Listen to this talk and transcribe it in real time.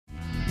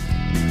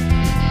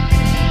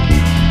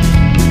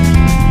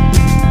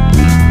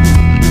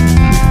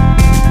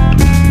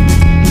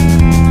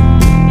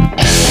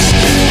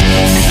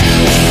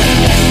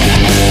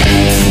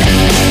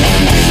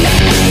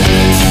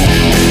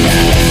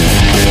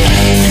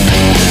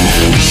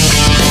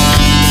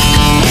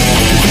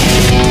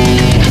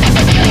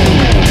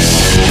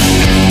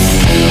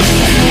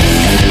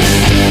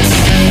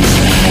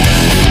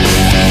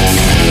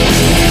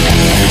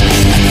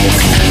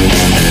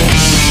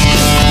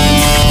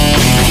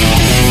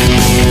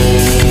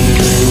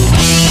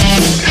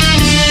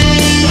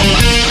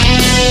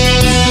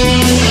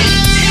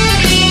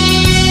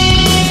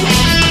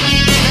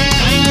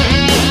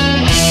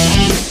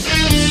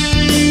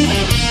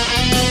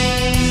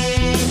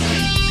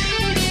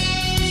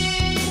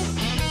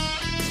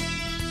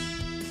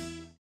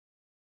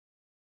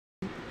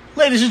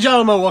Ladies and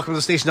gentlemen, welcome to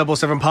the Station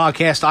 007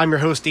 podcast. I'm your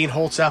host, Dean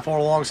Holtzaff. All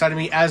alongside of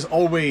me, as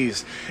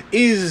always,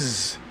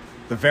 is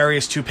the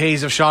various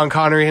toupees of Sean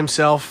Connery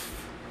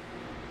himself,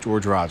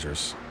 George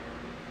Rogers.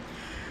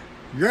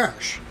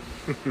 Yes.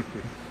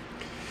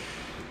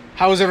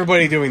 How was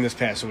everybody doing this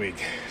past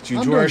week? Did you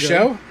enjoy our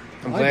show?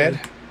 I'm glad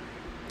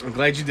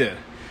you did.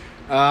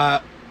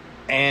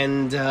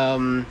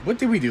 And what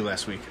did we do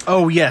last week?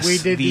 Oh, yes. We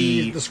did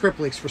the script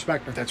leaks for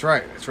Spectre. That's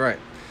right.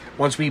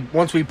 Once we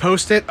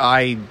post it,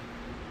 I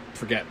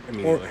forget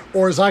immediately.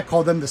 Or as I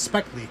call them, the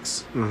spec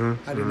leaks.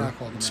 Mm-hmm, I did not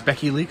call them that.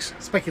 Specky leaks?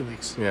 Specky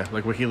leaks. Yeah,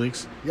 like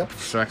WikiLeaks? Yep.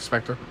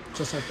 Spectre?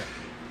 Just like that.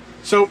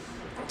 So,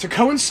 to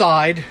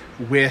coincide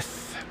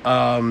with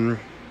Sean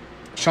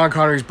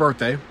Connery's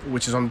birthday,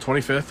 which is on the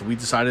 25th, we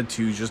decided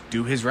to just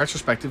do his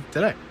retrospective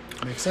today.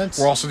 Makes sense.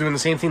 We're also doing the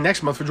same thing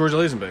next month for George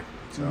Lazenby.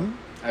 So,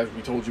 as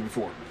we told you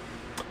before.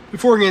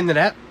 Before we get into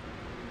that,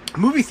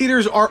 movie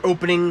theaters are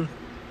opening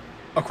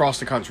across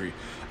the country.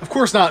 Of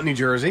course not in New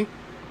Jersey.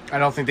 I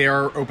don't think they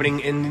are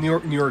opening in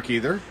New York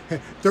either.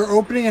 They're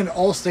opening in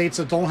all states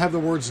that don't have the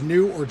words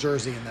New or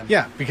Jersey in them.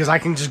 Yeah, because I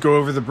can just go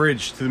over the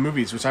bridge to the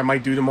movies, which I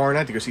might do tomorrow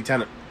night to go see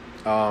Tenet.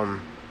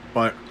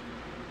 But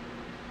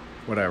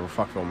whatever,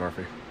 fuck Phil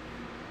Murphy.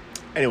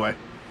 Anyway,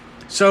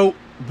 so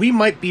we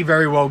might be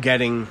very well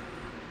getting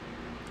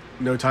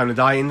No Time to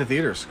Die in the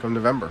theaters come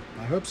November.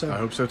 I hope so. I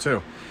hope so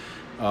too.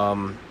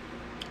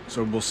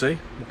 So we'll see.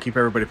 We'll keep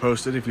everybody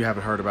posted if you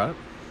haven't heard about it.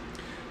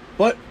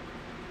 But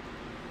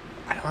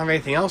I don't have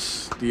anything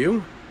else. Do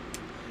you?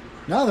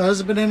 No, there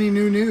hasn't been any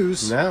new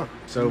news. No.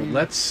 So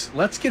let's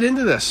get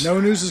into this.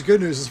 No news is good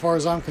news as far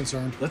as I'm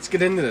concerned. Let's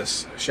get into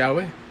this, shall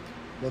we?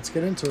 Let's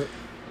get into it.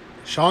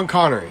 Sean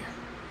Connery,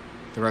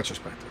 the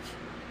retrospective.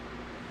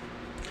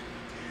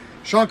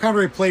 Sean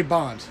Connery played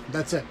Bond.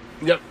 That's it.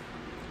 Yep.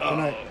 Oh,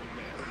 man.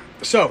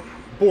 So,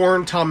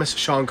 born Thomas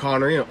Sean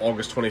Connery on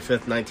August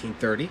 25th,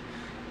 1930,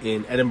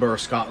 in Edinburgh,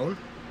 Scotland.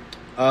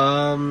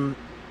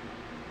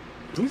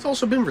 He's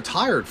also been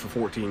retired for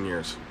 14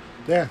 years.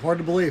 Yeah, hard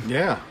to believe.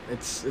 Yeah,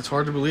 it's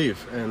hard to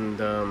believe,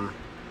 and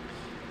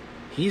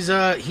he's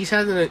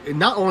had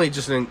not only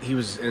he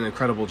was an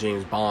incredible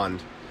James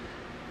Bond,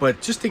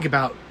 but just think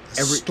about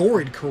every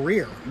storied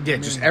career. Yeah,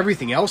 just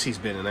everything else he's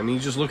been in. I mean,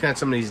 just looking at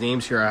some of these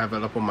names here, I have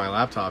it up on my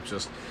laptop.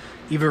 Just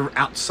even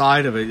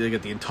outside of it, you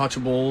got The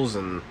Untouchables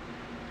and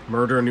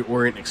Murder in the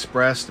Orient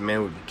Express, The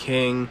Man Would Be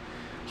King,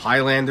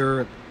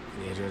 Highlander,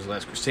 The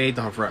Last Crusade,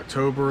 The Hunt for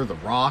October, The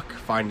Rock,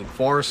 Finding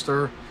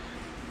Forrester,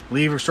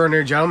 League of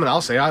Extraordinary Gentlemen.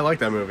 I'll say I like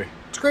that movie.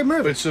 It's a great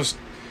movie. But it's just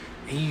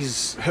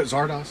he's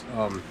Zardoz.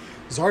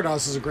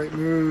 Zardoz is a great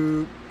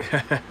movie.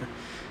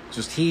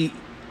 Just I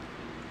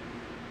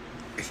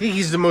think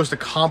he's the most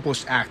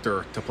accomplished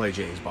actor to play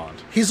James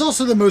Bond. He's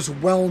also the most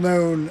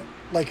well-known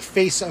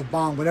face of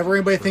Bond. Whenever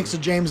anybody thinks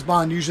of James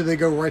Bond, usually they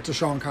go right to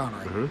Sean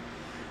Connery.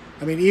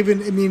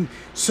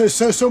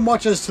 So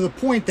much as to the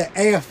point that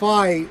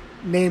AFI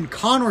named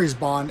Connery's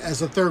Bond as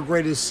the third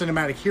greatest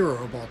cinematic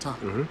hero of all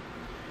time.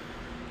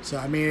 So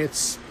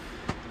it's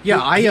he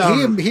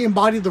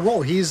embodied the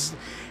role. He's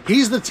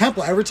the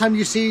template. Every time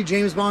you see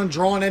James Bond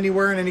drawn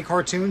anywhere in any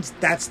cartoons,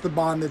 that's the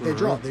Bond that they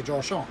draw. They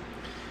draw Sean.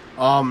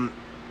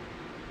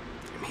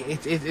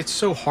 It's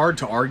so hard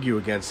to argue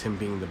against him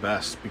being the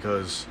best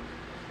because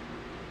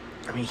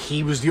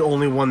he was the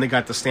only one that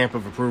got the stamp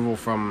of approval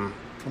from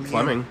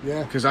Fleming.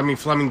 Yeah, because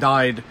Fleming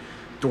died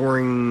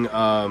during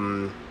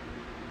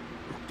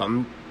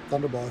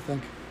Thunderball, I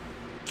think.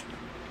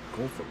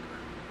 Goldfinger.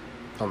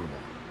 Thunderball.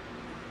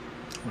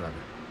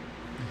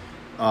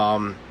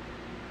 Whatever.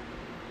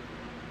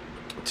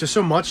 To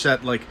so much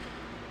that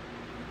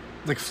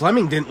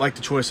Fleming didn't like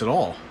the choice at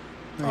all.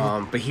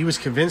 But he was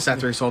convinced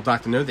after he saw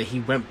Dr. No that he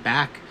went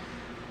back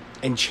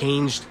and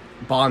changed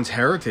Bond's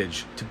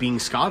heritage to being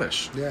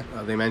Scottish. Yeah.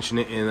 They mention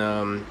it in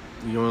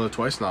You Only Live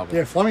Twice novel.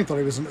 Yeah, Fleming thought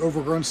he was an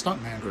overgrown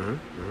stuntman.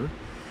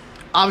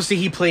 Obviously,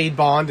 he played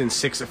Bond in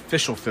 6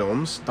 official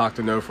films.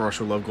 Dr. No, For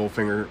Russia Love,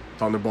 Goldfinger,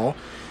 Thunderball.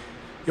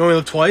 You Only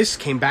Live Twice,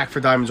 came back for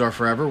Diamonds Are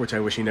Forever, which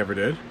I wish he never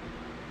did.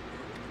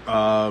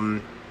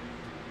 Then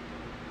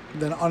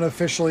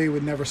unofficially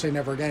would Never Say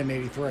Never Again in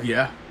 83.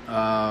 Yeah.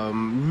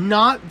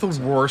 Not the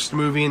worst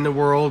movie in the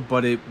world,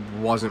 but it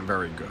wasn't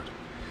very good.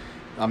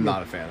 I'm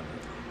not a fan of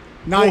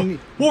it.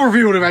 We'll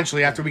review it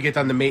eventually after we get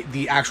done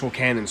the actual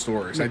canon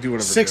stories. I do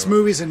want to 6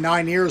 movies in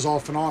 9 years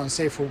off and on,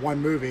 save for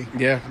one movie.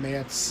 Yeah.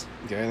 It's...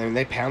 Yeah,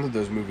 they pounded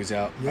those movies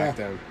out back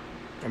then.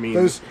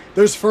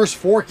 Those first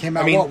 4 came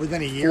out,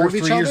 within a year of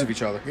each other? 3 years of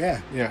each other. Yeah.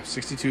 Yeah,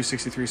 62,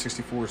 63,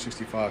 64,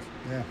 65.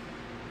 Yeah.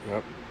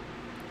 Yep.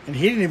 And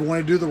he didn't even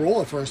want to do the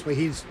role at first, but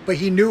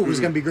he knew it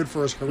was going to be good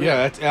for his career.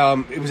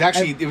 Yeah, it was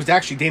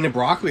actually Dana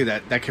Broccoli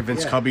that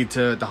convinced Cubby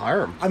to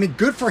hire him.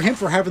 Good for him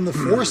for having the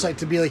foresight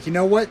to be like, you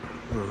know what,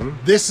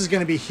 this is going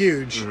to be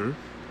huge.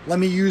 Let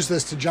me use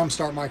this to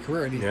jumpstart my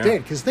career, and he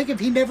did. Because think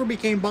if he never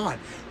became Bond,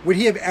 would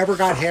he have ever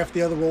got half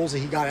the other roles that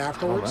he got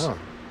afterwards? I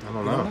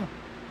don't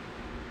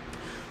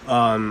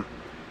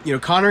know.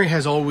 Connery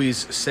has always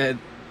said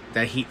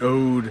that he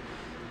owed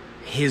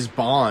his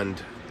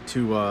Bond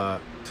to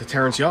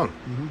Terrence Young.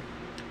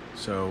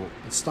 So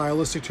it's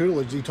stylistic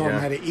tutelage. He taught him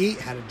how to eat,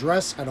 how to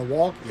dress, how to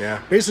walk.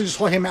 Yeah. Basically just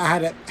taught him how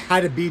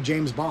to be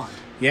James Bond.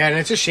 Yeah, and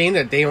it's a shame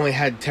that they only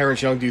had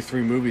Terrence Young do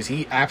 3 movies.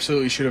 He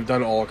absolutely should have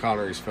done all of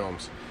Connery's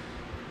films.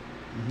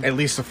 Mm-hmm. At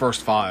least the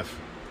first 5.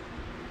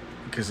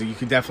 Because you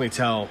can definitely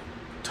tell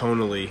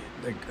tonally.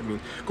 Like, I mean,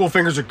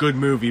 Goldfinger's a good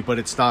movie, but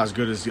it's not as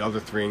good as the other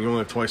 3. And you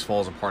only have Twice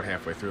Falls Apart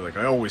halfway through, like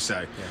I always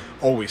say. Yeah.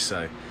 Always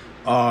say.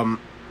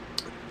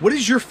 What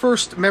is your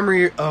first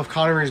memory of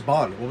Connery's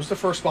Bond? What was the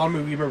first Bond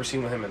movie you've ever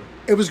seen with him in?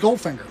 It was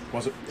Goldfinger.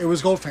 Was it? It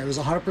was Goldfinger. It was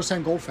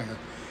 100% Goldfinger.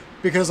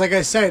 Because, like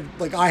I said,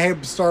 like I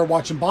had started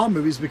watching Bond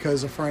movies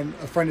because a friend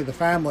of the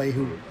family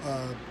who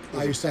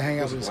I used to hang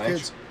out with his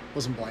kids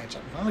wasn't Blanche.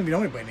 I don't even know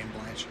anybody named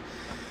Blanche.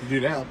 You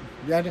do now?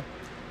 Yeah, I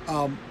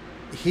do.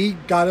 He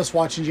got us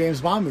watching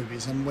James Bond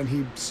movies, and when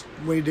he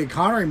did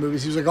Connery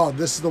movies, he was like, "Oh,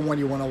 this is the one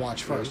you want to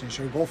watch first." And he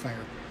showed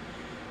Goldfinger.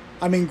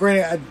 I mean,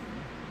 granted,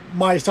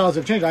 my styles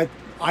have changed.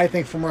 I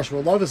think From Russia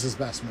with Love is his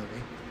best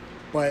movie,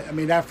 but I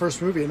mean that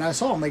first movie, and I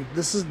saw him like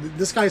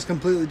this guy's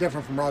completely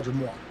different from Roger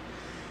Moore,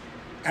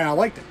 and I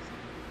liked it.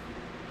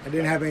 I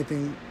didn't have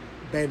anything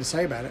bad to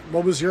say about it.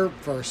 What was your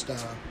first?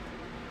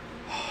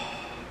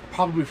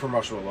 Probably From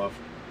Russia with Love,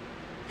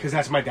 because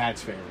that's my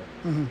dad's favorite.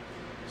 Mm-hmm.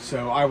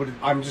 So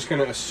I'm just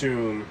gonna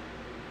assume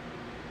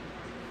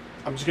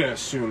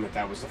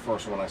that was the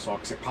first one I saw,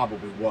 because it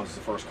probably was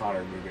the first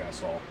Connery movie I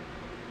saw.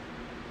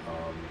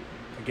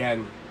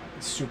 Again,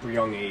 super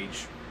young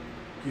age,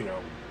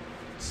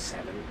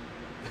 7,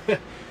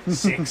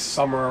 6,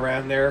 somewhere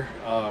around there.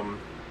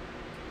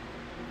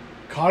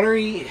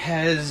 Connery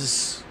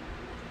has,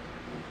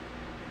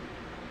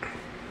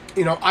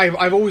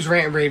 I've always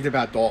ranted and raved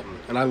about Dalton,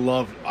 and I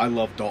love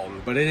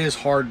Dalton, but it is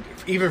hard,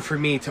 even for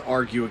me, to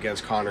argue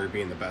against Connery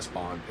being the best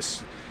Bond.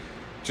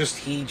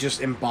 He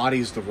just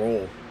embodies the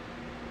role.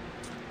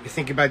 You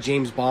think about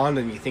James Bond,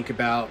 and you think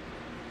about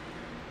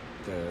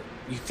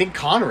you think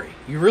Connery.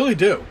 You really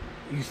do.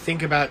 You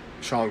think about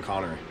Sean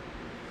Connery,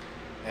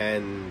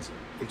 and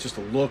it's just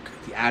the look,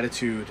 the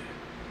attitude.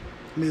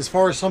 I mean, as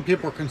far as some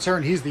people are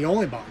concerned, he's the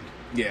only Bond.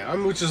 Yeah,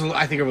 which is,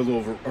 I think, of a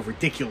little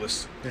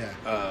ridiculous. Yeah.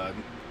 I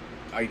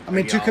mean,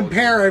 ideology. to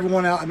compare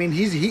everyone else, I mean,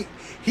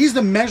 he's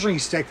the measuring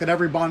stick that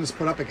every Bond is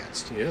put up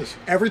against. He is.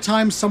 Every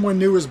time someone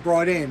new is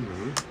brought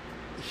in,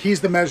 he's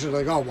the measure.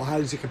 Like, oh, well, how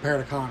does he compare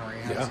to Connery?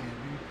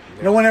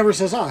 No one ever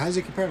says, oh, how does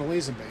he compare to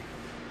Lazenby?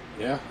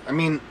 Yeah, I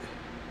mean,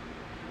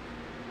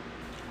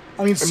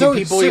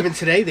 people even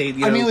today,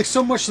 they,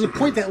 so much to the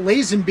point that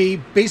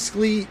Lazenby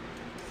basically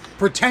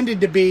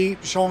pretended to be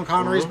Sean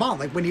Connery's Bond.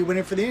 Like, when he went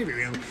in for the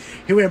interview,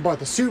 he went and bought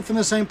the suit from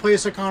the same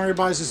place that Connery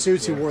buys the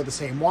suits. He wore the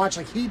same watch.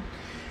 Like, he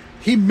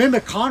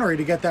mimicked Connery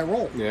to get that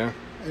role. Yeah.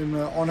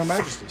 On Her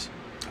Majesty's.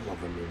 I love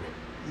that movie.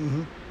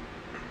 Mm-hmm.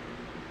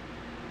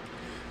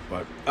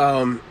 But,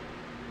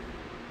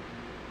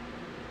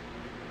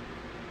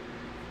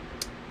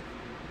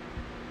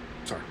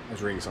 sorry, I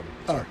was reading something.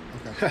 Sorry.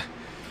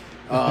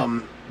 Oh,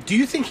 okay. Do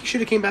you think he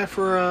should have came back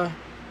for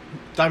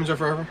Diamonds Are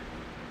Forever?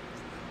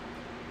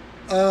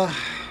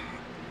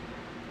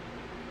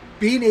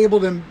 Being able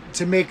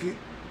to make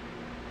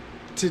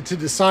to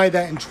decide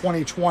that in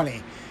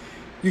 2020,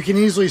 you can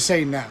easily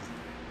say no.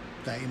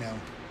 That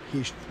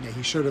he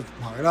should have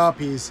hung it up.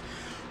 He's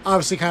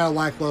obviously kind of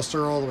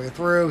lackluster all the way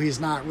through. He's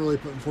not really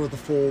putting forth the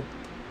full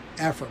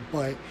effort.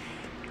 But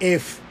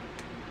if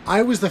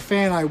I was the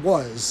fan I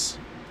was,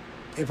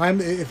 if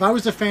I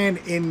was the fan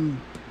in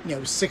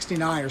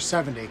 69 or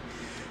 70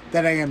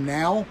 that I am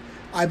now,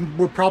 I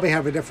would probably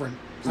have a different.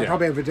 I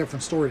probably have a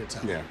different story to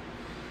tell. Yeah.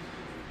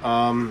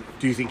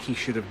 Do you think he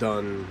should have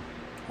done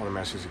On Her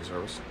Majesty's Secret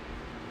Service?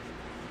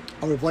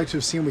 I would have liked to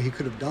have seen what he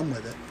could have done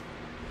with it.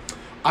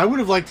 I would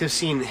have liked to have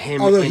seen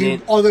him. I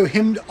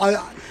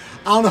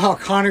don't know how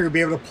Connery would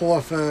be able to pull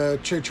off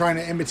trying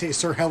to imitate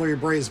Sir Hilary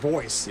Bray's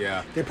voice.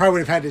 Yeah, they probably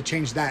would have had to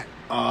change that.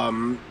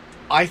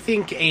 I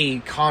think a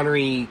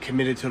Connery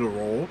committed to the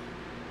role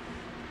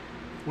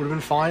would have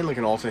been fine. Like,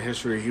 an alternate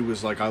history, he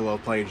was like, I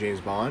love playing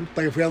James Bond.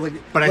 Like, if we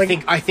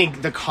had I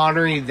think the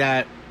Connery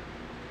that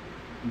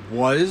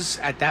was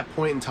at that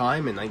point in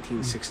time in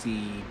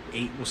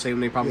 1968, we'll say,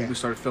 when they probably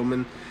started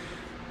filming.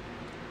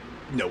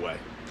 No way.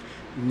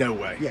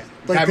 Yeah,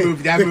 like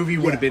that movie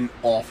would have been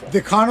awful.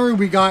 The Connery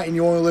we got in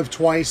You Only Live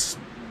Twice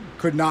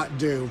could not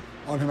do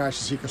On Her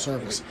Majesty's Secret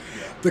Service.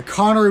 Yeah. The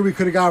Connery we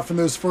could have got from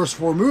those first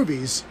 4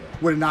 movies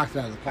would have knocked it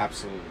out of the park.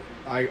 Absolutely.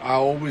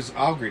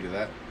 I'll agree to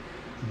that.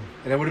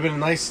 And it would have been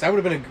nice. It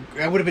would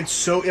have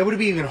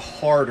been even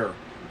harder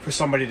for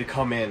somebody to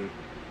come in.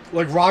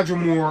 Like, Roger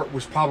Moore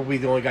was probably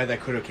the only guy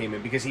that could have came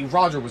in, because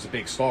Roger was a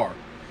big star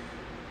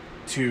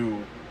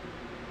to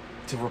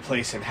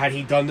replace him. Had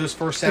he done those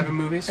first 7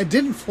 movies? And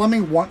didn't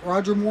Fleming want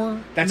Roger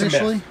Moore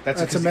initially?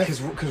 That's a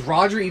myth. Because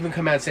Roger even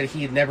come out and said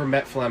he had never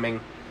met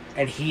Fleming,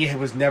 and he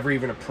was never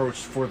even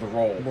approached for the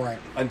role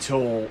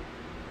until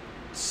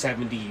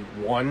 71.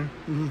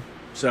 Mm-hmm.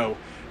 So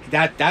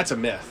that's a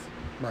myth.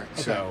 Right.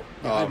 Okay. So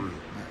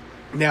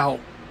now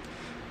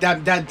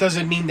that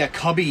doesn't mean that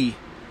Cubby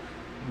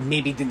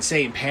maybe didn't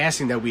say in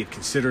passing that we had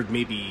considered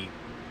maybe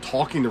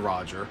talking to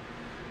Roger.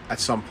 at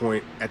some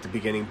point at the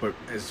beginning. But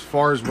as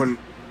far as when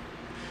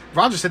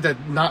Roger said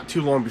that not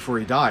too long before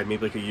he died,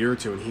 maybe like a year or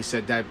two, and he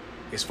said that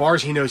as far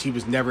as he knows, he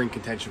was never in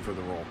contention for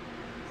the role.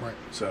 Right.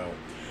 So,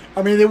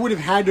 I mean, they would have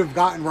had to have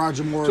gotten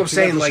Roger Moore. So I'm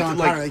saying,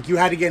 like you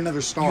had to get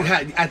another star. You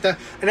had and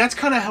that's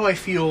kind of how I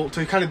feel,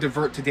 to kind of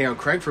divert to Daniel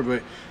Craig for a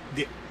bit.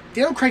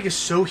 Daniel Craig is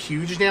so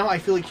huge now. I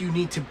feel like you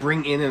need to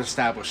bring in an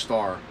established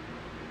star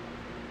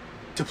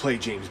to play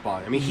James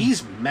Bond. I mean,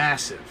 he's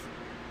massive.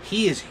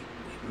 He is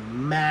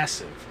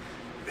massive.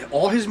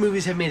 All his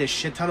movies have made a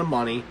shit ton of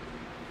money.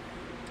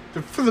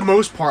 For the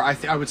most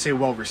part, I would say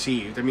well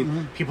received. I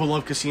mean, people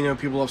love Casino,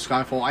 people love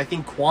Skyfall. I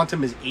think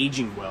Quantum is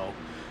aging well,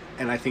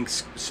 and I think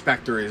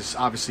Spectre is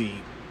obviously.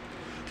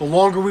 The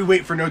longer we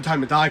wait for No Time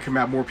to Die to come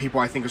out, more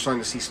people I think are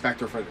starting to see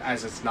Spectre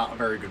as it's not a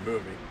very good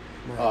movie.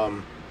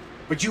 Right.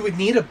 But you would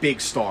need a big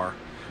star.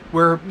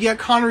 Where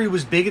Connery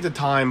was big at the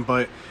time,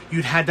 but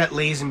you'd had that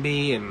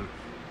Lazenby, and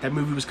that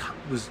movie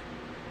was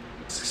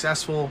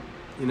successful.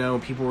 You know,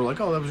 and people were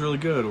like, "Oh, that was really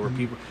good," or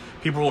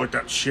people were like,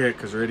 "That shit,"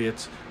 because they're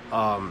idiots.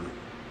 I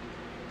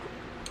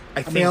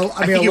think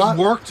it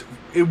worked.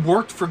 It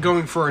worked for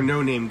going for a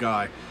no-name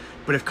guy,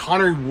 but if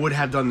Connery would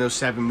have done those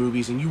 7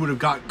 movies, and you would have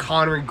got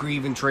Connery,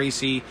 Grieve, and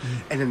Tracy,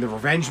 and then the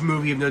revenge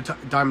movie of No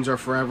Diamonds Are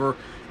Forever,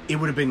 it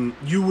would have been.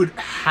 You would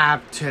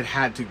have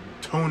had to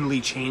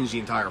tonally change the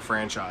entire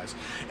franchise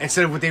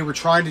instead of what they were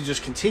trying to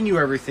just continue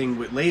everything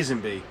with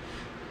Lazenby.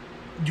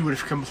 You would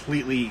have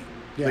completely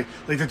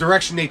like the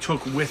direction they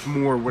took with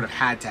Moore would have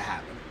had to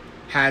happen,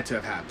 had to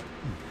have happened.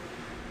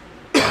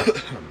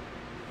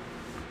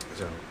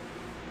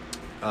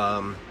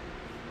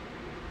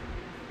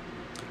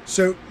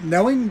 So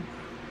knowing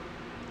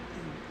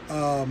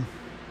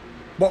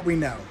what we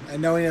know,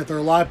 and knowing that there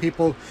are a lot of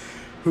people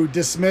who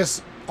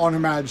dismiss On Her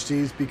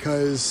Majesty's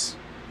because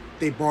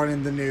they brought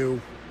in a new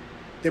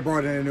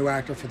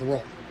actor for the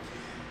role.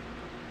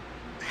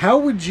 How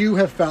would you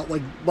have felt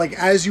like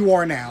as you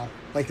are now,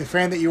 like the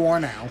fan that you are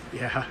now?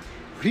 Yeah.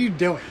 What are you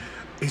doing?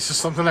 It's just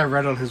something I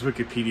read on his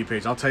Wikipedia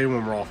page. I'll tell you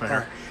when we're off air.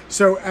 Right.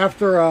 So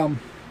after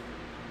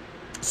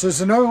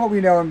so knowing what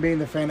we know and being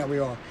the fan that we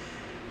are,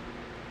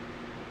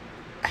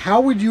 how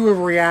would you have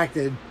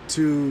reacted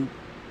to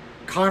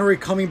Connery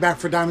coming back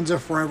for Diamonds Are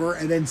Forever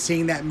and then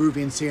seeing that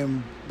movie and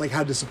seeing like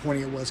how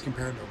disappointing it was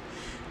compared to him?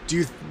 Do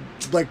you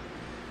like?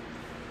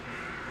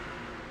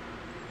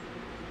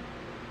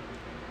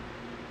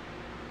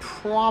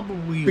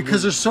 Probably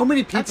because there's so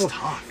many people. That's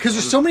tough. Because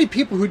there's so many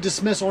people who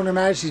dismiss On Her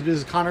Majesty's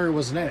because Connery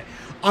wasn't in it.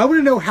 I want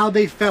to know how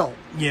they felt.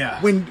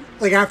 Yeah. When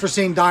after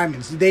seeing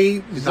Diamonds, did they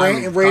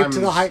rant and rave to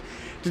the high?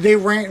 Did they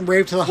rant and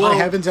rave to the high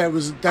heavens that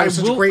was such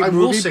a great movie? I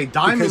will say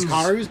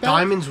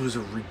Diamonds was a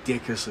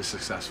ridiculously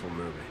successful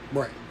movie.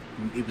 Right.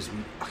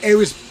 It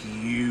was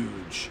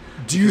huge.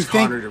 Do you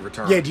think Connery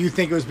returned? Yeah. Do you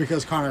think it was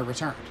because Connery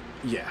returned?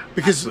 Yeah.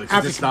 Because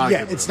after, it's not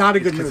a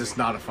good movie. It's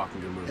not a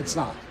fucking good movie. It's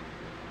not.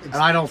 And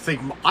I don't think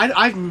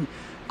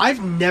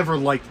I've never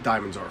liked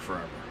Diamonds Are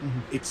Forever.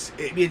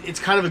 Mm-hmm. It's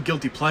kind of a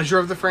guilty pleasure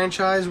of the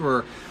franchise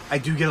where I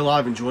do get a lot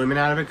of enjoyment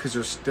out of it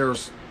because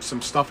there's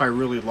some stuff I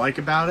really like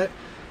about it,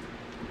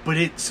 but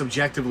it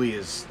subjectively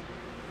is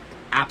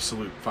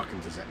absolute fucking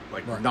disaster.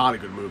 Not a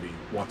good movie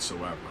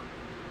whatsoever.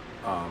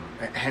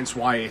 Hence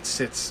why it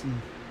sits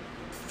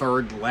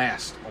third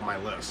last on my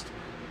list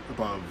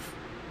above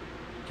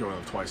You Only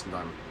Live Twice and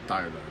Die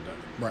Another Day.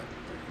 Right.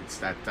 It's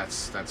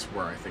that's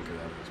where I think of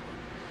that as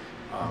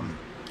well.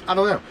 I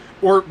don't know.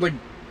 Or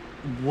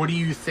what do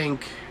you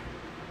think?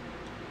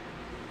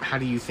 How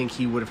do you think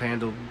he would have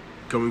handled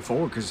going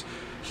forward? Because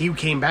he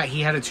came back. He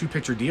had a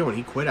 2-picture deal and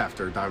he quit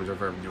after Diamonds Are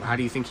Forever. How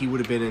do you think he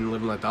would have been in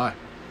Live and Let Die?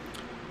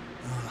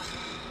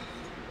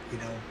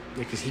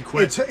 Because he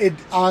quit.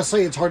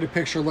 Honestly, it's hard to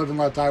picture Live and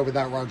Let Die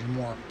without Roger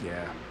Moore.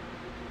 Yeah.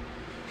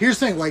 Here's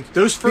the thing,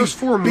 those first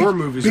 4 Moore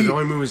movies are the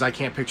only movies I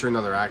can't picture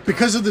another actor.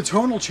 Because of the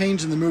tonal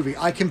change in the movie,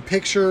 I can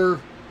picture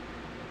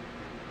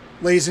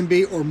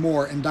Lazenby or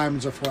Moore in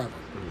Diamonds Are Forever.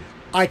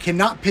 I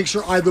cannot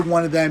picture either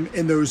one of them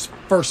in those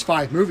first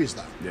 5 movies,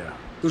 though. Yeah.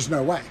 There's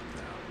no way.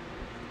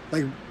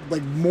 No.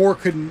 Like Moore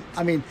couldn't.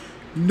 I mean,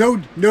 no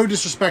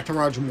disrespect to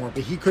Roger Moore,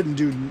 but he couldn't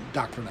do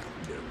Dr. No.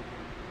 Yeah.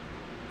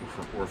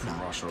 Or from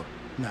Russia.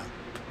 No,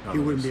 he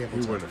wouldn't be able to.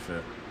 He wouldn't have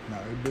fit. No,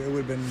 it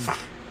would have been.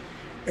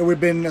 It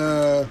would have been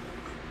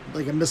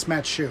like a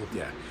mismatched shoe.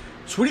 Yeah.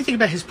 So, what do you think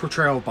about his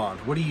portrayal of Bond?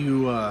 What do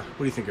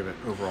you think of it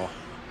overall?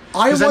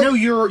 Because I know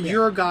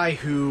you're a guy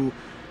who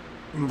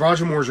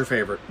Roger Moore's your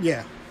favorite.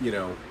 Yeah.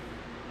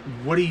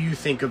 What do you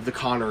think of the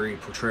Connery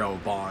portrayal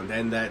of Bond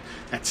and that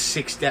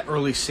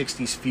early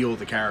 60s feel of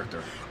the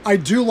character? I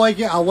do like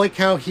it. I like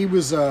how he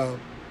was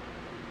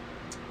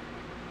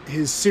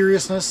his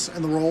seriousness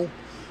in the role.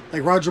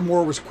 Like Roger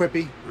Moore was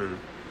quippy,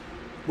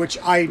 which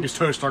I just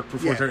Tony Stark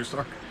before Tony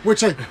Stark,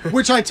 which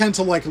I tend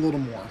to like a little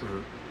more.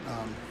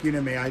 You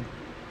know me, I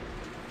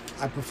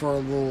prefer a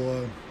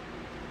little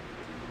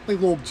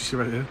little. Did you see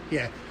what I did?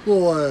 Yeah,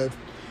 little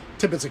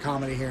tidbits of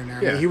comedy here and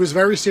there. Yeah. I mean, he was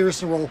very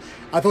serious in the role.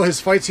 I thought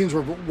his fight scenes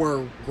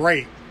were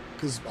great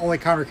because only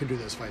Connery could do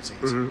those fight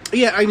scenes. Mm-hmm.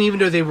 Yeah, I mean, even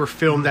though they were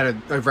filmed at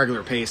a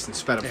regular pace and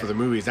sped up for the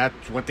movies,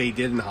 that's what they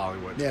did in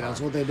Hollywood. Yeah, that's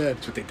what they did.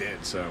 That's what they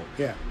did. So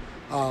yeah,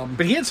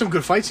 but he had some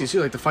good fight scenes too.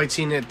 Like the fight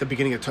scene at the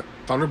beginning of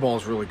Thunderball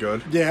is really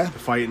good. Yeah, the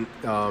fight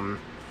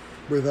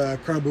with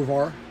Colonel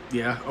Bouvard.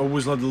 Yeah, I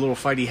always loved the little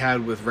fight he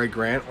had with Ray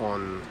Grant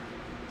on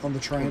the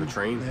train. On the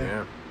train,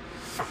 yeah.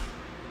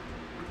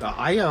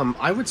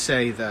 I would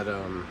say that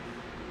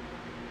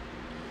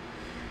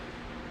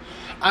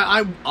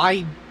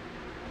I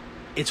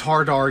it's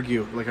hard to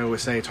argue. Like I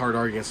always say, it's hard to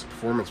argue against the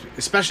performance,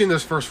 especially in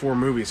those first 4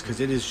 movies, because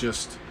it is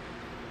just.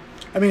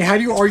 I mean, how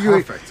do you argue?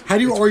 Perfect. How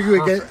do you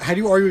argue against? How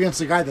do you argue against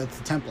the guy that's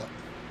the template?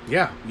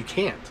 Yeah, you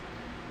can't.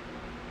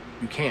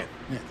 You can't.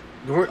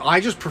 Yeah.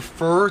 I just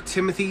prefer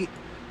Timothy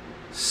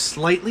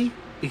slightly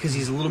because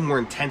he's a little more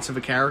intense of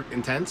a character.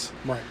 Intense.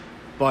 Right.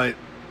 But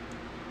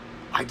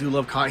I do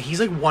love Connery. He's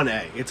like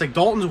 1A. It's like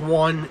Dalton's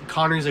 1,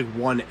 Connery's like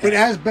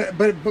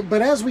 1A.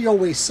 But as we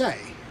always say,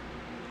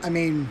 I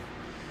mean,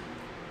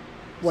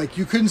 like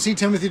you couldn't see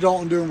Timothy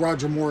Dalton doing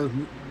Roger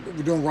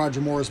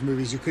Moore's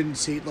movies. You couldn't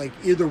see like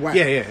either way.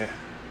 Yeah.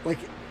 Like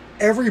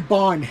every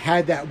Bond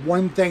had that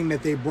one thing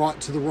that they brought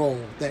to the role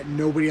that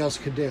nobody else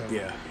could do.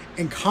 Yeah.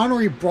 And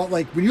Connery brought,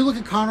 like, when you look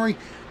at Connery,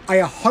 I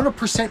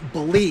 100%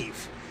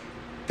 believe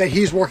that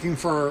he's working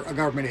for a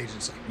government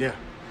agency. Yeah.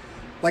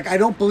 Like, I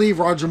don't believe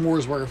Roger Moore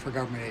is working for a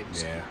government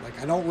agency. Yeah. Like,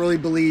 I don't really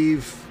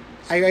believe...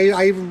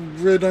 I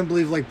even really don't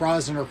believe, like,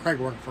 Brosnan or Craig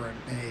work for an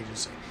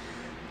agency.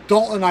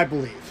 Dalton, I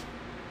believe.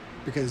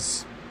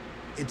 Because,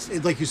 it's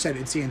like you said,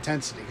 it's the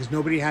intensity. Because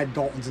nobody had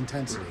Dalton's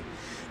intensity.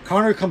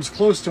 Connery comes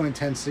close to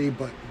intensity,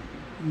 but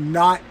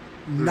not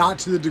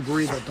to the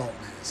degree that Dalton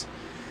has.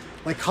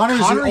 Like,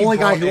 Connery's the only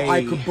guy who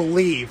I could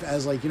believe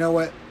as, like, you know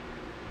what?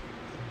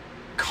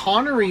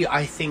 Connery,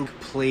 I think,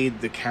 played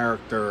the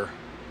character...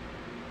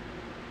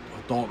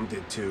 Well, Dalton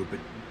did too,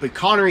 but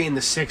Connery in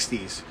the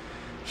 60s,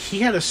 he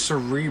had a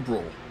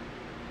cerebral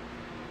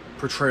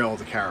portrayal of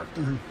the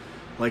character. Mm-hmm.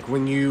 Like,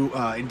 when you...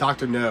 in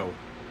Dr. No,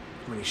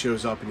 when he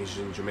shows up and he's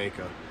in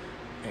Jamaica,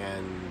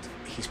 and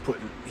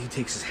he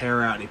takes his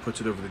hair out and he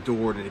puts it over the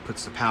door, and then he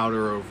puts the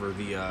powder over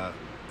the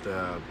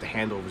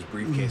handle of his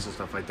briefcase and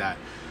stuff like that.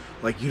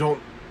 Like, you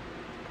don't...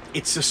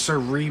 It's a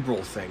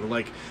cerebral thing.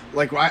 Like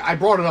I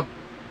brought it up,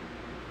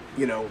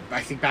 you know,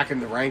 I think back in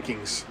the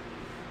rankings,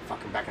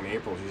 fucking back in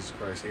April, Jesus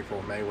Christ,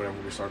 April, May,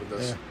 whenever we started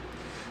this.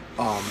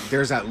 Yeah.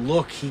 There's that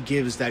look he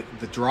gives the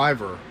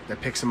driver that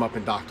picks him up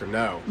in Dr.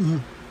 No.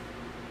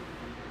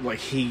 Mm-hmm. Like,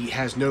 he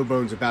has no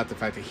bones about the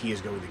fact that he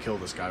is going to kill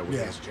this guy when he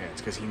has a chance,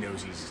 because he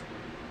knows he's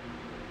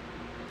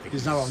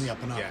not on the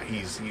up and up. Yeah,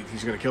 he's going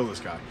to kill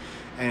this guy.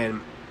 And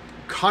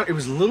it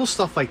was little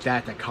stuff like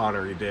that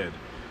Connery did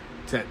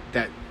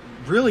that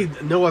really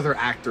no other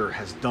actor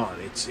has done.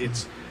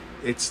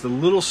 It's the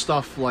little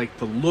stuff, like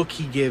the look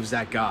he gives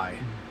that guy,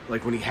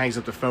 like when he hangs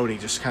up the phone, he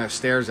just kind of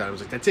stares at him.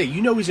 It's like, that's it.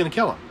 You know he's going to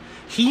kill him.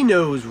 He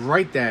knows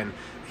right then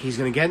he's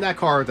going to get in that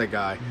car with that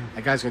guy.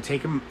 That guy's going to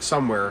take him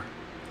somewhere,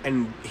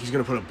 and he's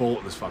going to put a bullet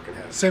in his fucking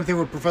head. Same thing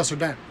with Professor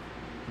Dent.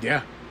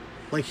 Yeah.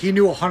 Like, he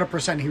knew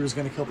 100% he was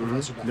going to kill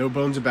Professor Dent. No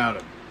bones about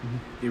it.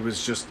 Mm-hmm. It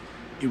was just...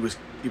 It was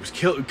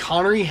killed.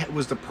 Connery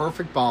was the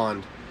perfect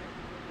Bond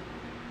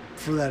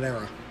for that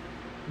era.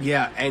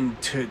 Yeah,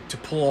 and to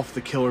pull off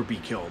the kill or be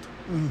killed.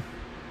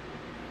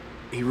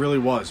 He really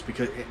was,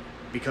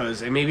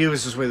 because and maybe it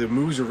was just the way the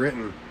movies are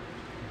written,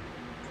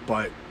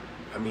 but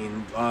I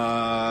mean,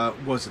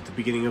 was it the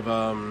beginning of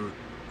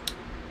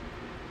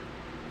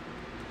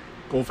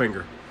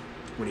Goldfinger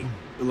when he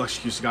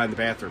electrocutes the guy in the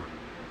bathroom?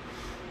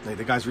 Like,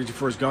 the guy's reaching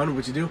for his gun.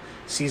 What's he do?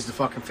 Sees the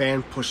fucking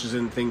fan, pushes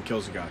in the thing,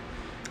 kills the guy.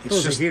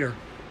 It's just a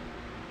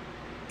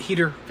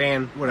heater,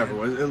 fan, whatever,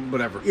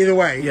 whatever. Either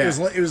way, yeah.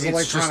 it was an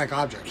electronic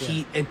object.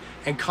 Heat,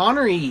 and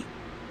Connery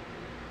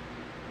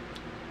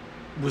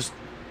was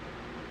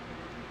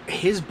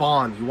his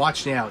Bond. You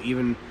watch now,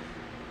 even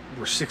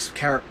we're 6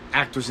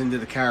 actors into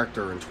the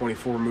character and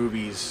 24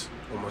 movies,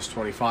 almost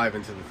 25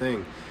 into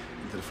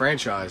the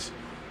franchise.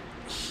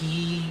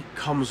 He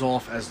comes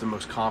off as the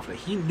most confident.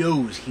 He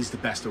knows he's the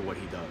best at what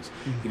he does.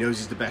 Mm-hmm. He knows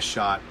he's the best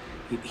shot.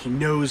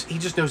 He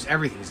just knows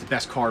everything. He's the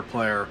best card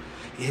player.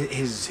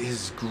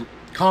 His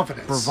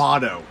confidence,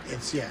 bravado,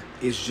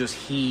 is just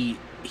he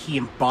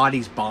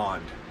embodies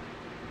Bond.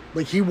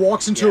 Like, he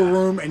walks into a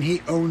room and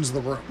he owns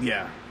the room.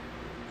 Yeah.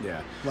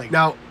 Like,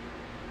 now,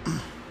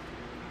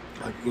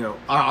 like, you know,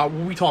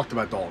 we talked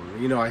about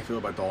Dalton. You know how I feel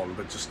about Dalton,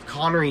 but just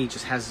Connery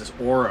just has this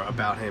aura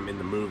about him in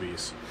the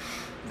movies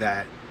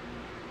that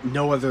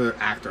no other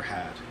actor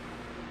had.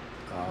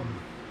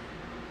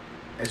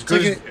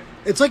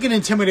 It's like an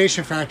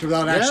intimidation factor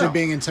without actually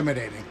being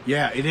intimidating.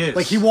 Yeah, it is.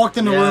 Like, he walked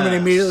in the room and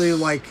immediately,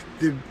 like,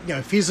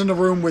 if he's in the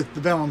room with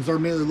the villains, they're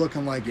immediately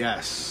looking like,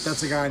 yes,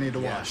 that's the guy I need to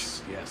watch.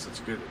 Yes, that's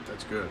good.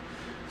 That's good.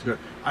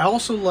 I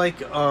also like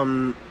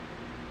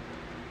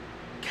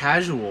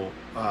casual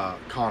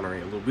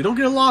Connery a little. We don't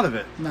get a lot of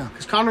it. No,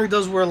 because Connery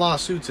does wear a lot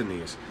of suits in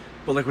these.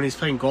 But like when he's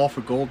playing golf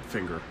with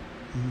Goldfinger,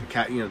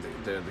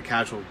 the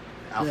casual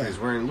outfit he's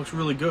wearing, it looks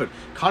really good.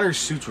 Connery's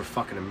suits were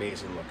fucking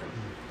amazing looking.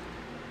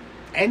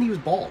 And he was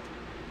bald.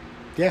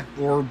 Yeah.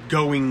 Or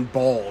going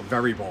bald,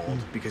 very bald,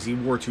 because he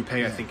wore a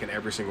toupee, I think, in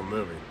every single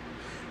movie.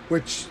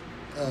 Which...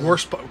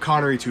 worst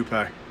Connery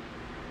toupee.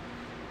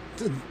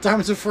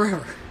 Diamonds Are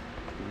Forever.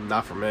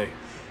 Not for me.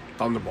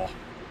 Thunderball.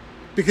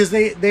 Because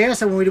they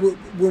asked that when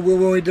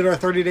we did our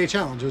 30-day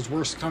challenge. It was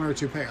worst Connery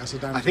toupee. I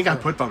said Diamonds I think Are I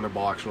put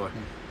Thunderball, actually.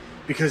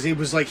 Because it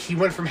was like, he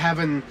went from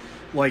having,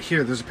 like,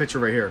 here, there's a picture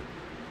right here.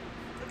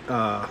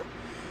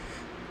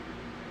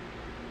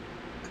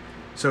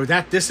 So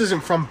this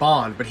isn't from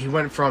Bond, but he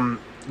went from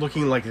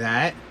looking like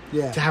that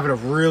to having a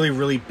really,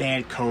 really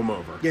bad comb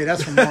over. Yeah,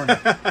 that's from Martin.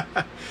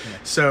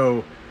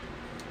 So,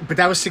 but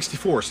that was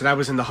 64, so that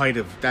was in the height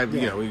of that.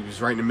 You know, he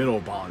was right in the middle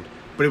of Bond,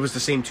 but it was the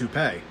same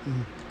toupee,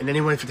 and then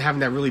he went from having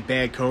that really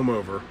bad comb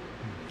over.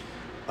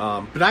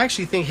 But I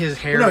actually think his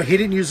hair. No, he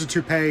didn't use a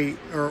toupee,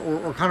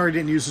 or Connery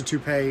didn't use a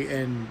toupee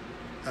in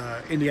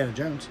Indiana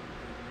Jones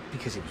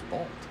because he was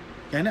bald.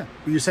 Yeah, I know.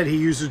 You said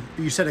You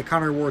said that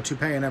Connery wore a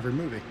toupee in every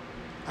movie.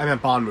 I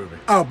meant Bond movie.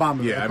 Oh, Bond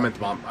movie. Yeah, okay. I meant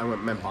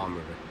Bond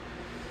movie.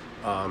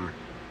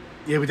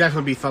 Yeah, it would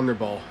definitely be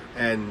Thunderball,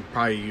 and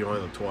probably You Only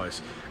Live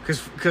Twice.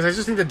 Because I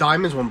just think the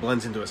Diamonds one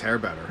blends into his hair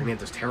better, and he had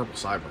those terrible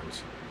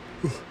sideburns.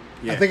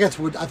 Yeah. I think that's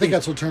what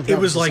turns out. It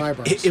was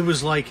like it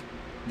was like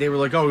they were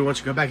like, "Oh, we want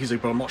you to go back." He's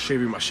like, "But I'm not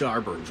shaving my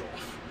sideburns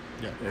off."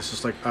 Yeah, and it's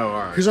just like, "Oh, all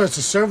right." Because it's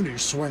the '70s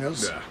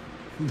swingers.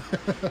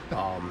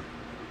 Yeah.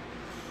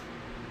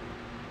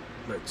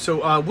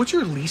 So, what's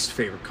your least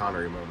favorite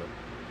Connery moment?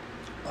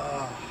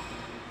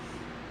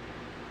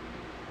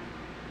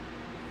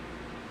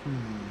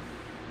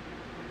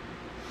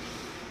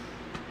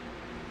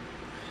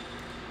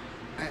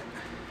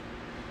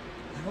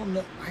 I don't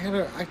know.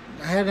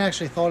 I hadn't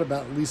actually thought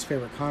about least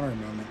favorite Connery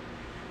moment,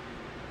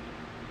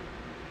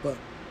 but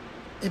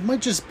it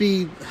might just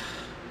be.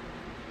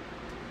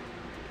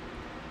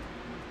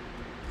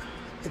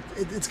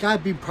 It's got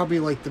to be probably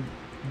like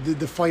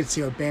the fight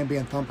scene with Bambi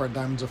and Thumper and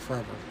Diamonds Are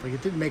Forever. Like,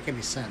 it didn't make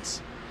any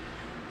sense.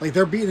 Like,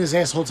 they're beating his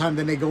ass the whole time,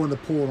 then they go in the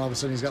pool, and all of a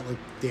sudden he's got, like,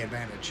 the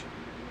advantage.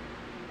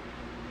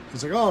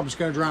 He's like, "Oh, I'm just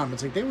going to drown him."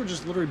 It's like, they were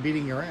just literally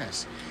beating your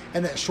ass.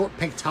 And that short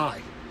pink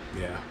tie.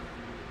 Yeah.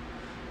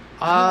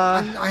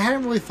 I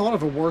hadn't really thought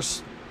of a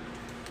worse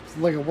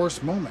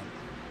moment.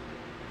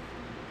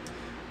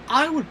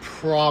 I would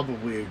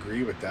probably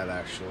agree with that,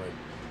 actually.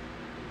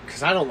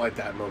 Because I don't like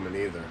that moment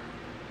either.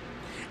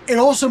 It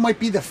also might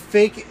be the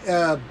fake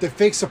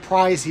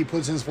surprise he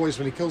puts in his voice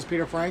when he kills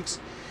Peter Franks,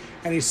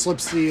 and he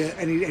slips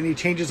and he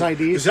changes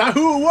IDs. Is that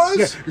who it was?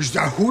 Yeah. Is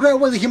that who that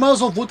was? He might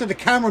as well have looked at the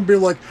camera and be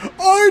like,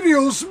 "Ay,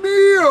 Dios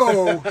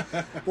mío!"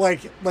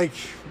 like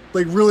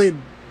really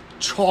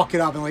chalk it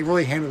up and like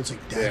really handle it. It's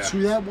like, that's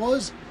who that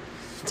was.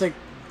 It's like,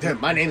 yeah,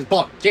 my name's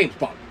Bond, James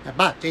Bond.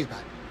 James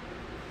Bond.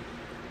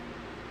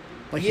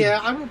 Like, yeah,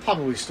 I would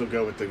probably still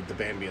go with the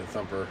Bambi and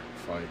Thumper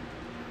fight.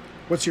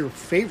 What's your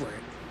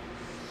favorite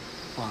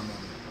Bond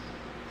moment?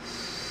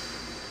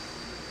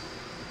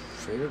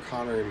 Favorite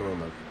Connery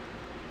moment?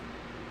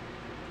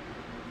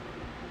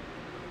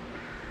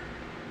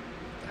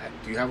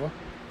 Do you have one?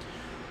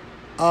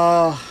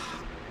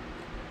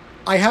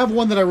 I have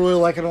one that I really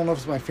like. I don't know if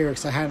it's my favorite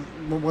because I hadn't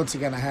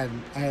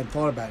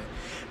thought about it.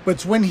 But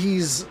it's when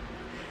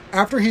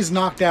after he's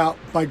knocked out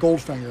by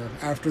Goldfinger,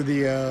 after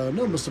the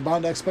 "No, Mr.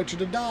 Bond, I expect you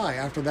to die,"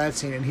 after that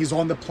scene, and he's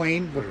on the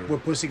plane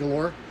with Pussy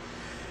Galore,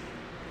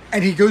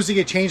 and he goes to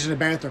get changed in the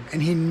bathroom,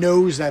 and he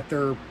knows that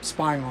they're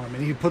spying on him,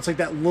 and he puts like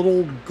that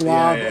little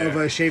glob of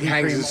a shaving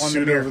cream on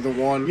the mirror over the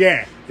one.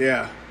 Yeah.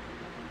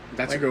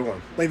 That's a good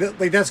one.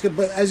 Like that's good.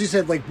 But as you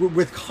said, like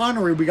with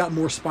Connery, we got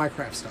more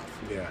spycraft stuff.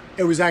 Yeah.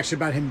 It was actually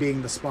about him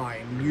being the spy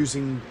and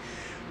using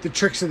the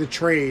tricks of the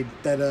trade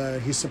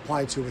that he's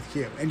supplied to with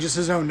Q, and just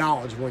his own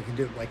knowledge of what he can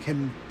do, like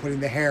him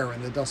putting the hair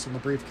and the dust on the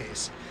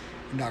briefcase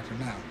in Dr.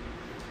 No.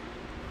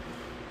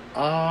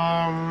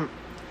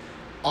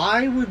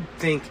 I would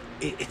think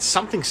it's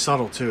something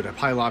subtle too that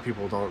probably a lot of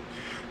people don't.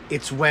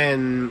 It's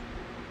when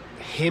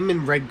him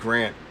and Red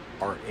Grant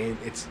are in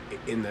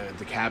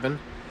the cabin,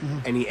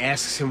 and he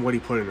asks him what he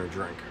put in her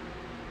drink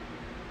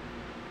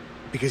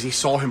because he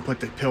saw him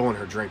put the pill in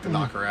her drink to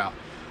knock her out.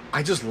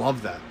 I just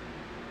love that.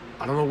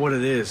 I don't know what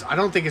it is. I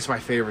don't think it's my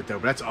favorite though,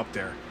 but that's up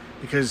there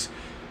because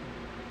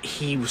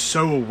he was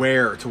so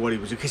aware to what he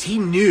was doing because he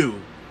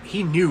knew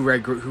who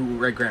Red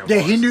Grant was.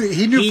 Yeah, he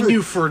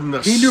knew from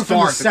the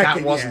start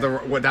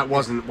that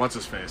wasn't what's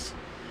his face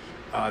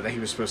that he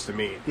was supposed to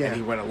meet. Yeah. And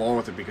he went along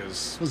with it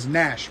because it was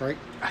Nash, right?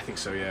 I think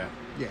so. Yeah.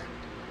 Yeah.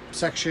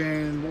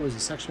 Section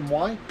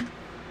Y?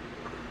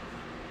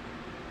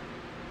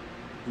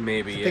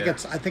 Maybe. I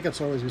think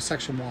it's always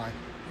Section Y.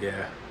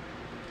 Yeah.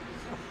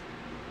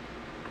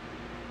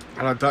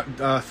 I know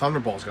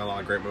Thunderball's got a lot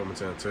of great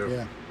moments in it too.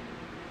 Yeah.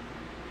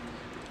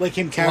 Like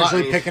him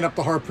casually picking up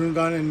the harpoon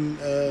gun and...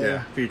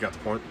 yeah, I think you got the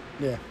point.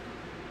 Yeah.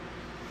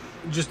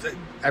 Just,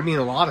 I mean,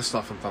 a lot of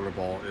stuff in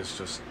Thunderball is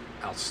just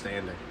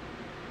outstanding.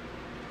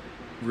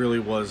 Really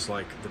was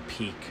like the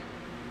peak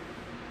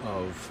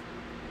of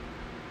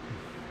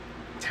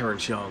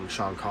Terrence Young,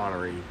 Sean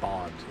Connery,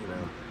 Bond, you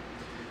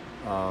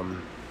know.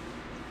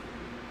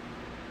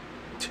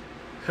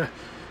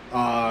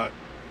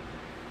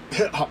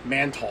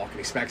 Man Talk, and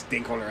he smacks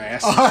Dink on her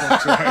ass.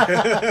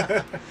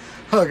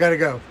 Oh, gotta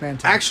go. Man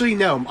Talk. Actually,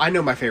 no. I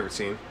know my favorite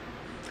scene.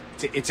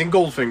 It's in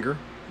Goldfinger,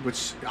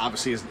 which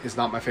obviously is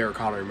not my favorite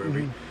Connery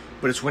movie.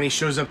 But it's when he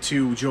shows up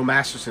to Joe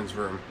Masterson's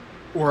room,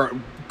 or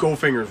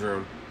Goldfinger's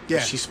room. Yeah.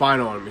 She's spying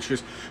on him, and she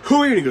goes, "Who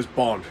are you?" And he goes,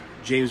 "Bond,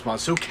 James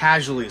Bond." So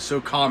casually, so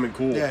calm and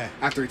cool. Yeah.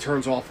 After he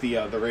turns off the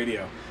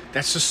radio,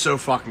 that's just so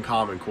fucking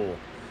calm and cool.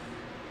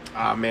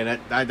 Man,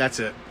 that's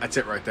it. That's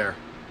it right there.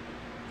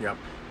 Yep.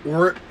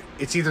 Or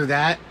it's either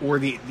that or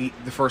the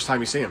first time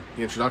you see him,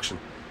 the introduction.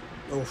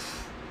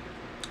 Oof.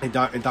 And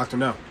Dr.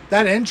 No.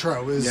 That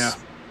intro is. Yeah.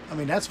 I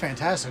mean, that's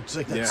fantastic. It's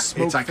like that It's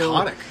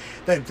smoke-filled, iconic.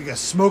 That like a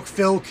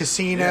smoke-filled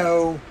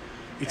casino. Yeah.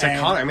 It's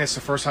iconic. I mean, it's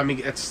the first time he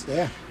gets.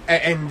 Yeah.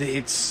 And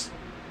it's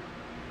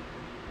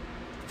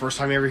first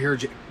time you ever hear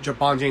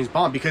Bond, James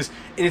Bond, and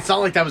it's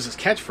not like that was his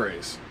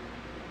catchphrase.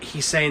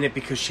 He's saying it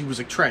because she was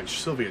like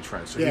Sylvia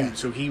Trench.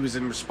 So he was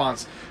in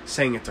response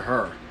saying it to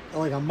her.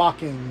 Like a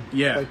mocking,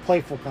 like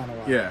playful kind of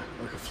way. Yeah,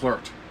 like a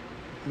flirt.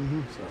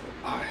 Mm-hmm. So,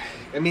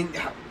 I mean,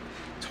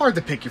 it's hard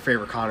to pick your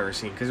favorite Connery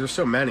scene because there's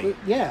so many.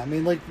 Yeah, I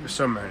mean, like... There's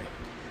so many.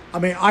 I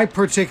mean, I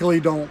particularly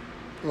don't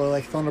really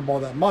like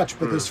Thunderball that much,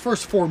 but those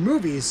first 4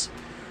 movies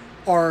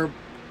are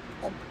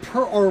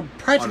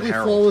practically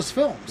flawless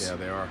films. Yeah,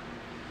 they are.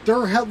 They're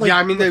like,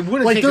 I mean, they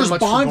wouldn't take much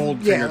Bond, for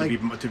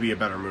Goldfinger to be a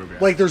better movie.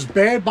 Like, there's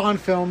bad Bond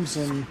films,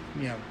 and,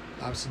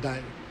 obviously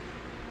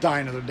Die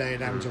Another Day,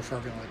 Diamonds Are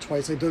Forever, like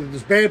twice. Like,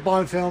 there's bad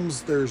Bond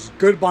films, there's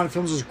good Bond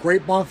films, there's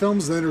great Bond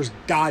films, and then there's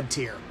God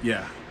tier.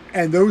 Yeah.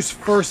 And those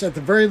first, at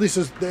the very least,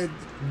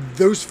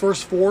 those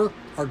first 4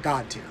 are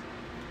God tier.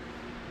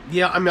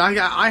 Yeah, I mean,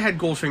 I had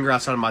Goldfinger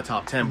outside of my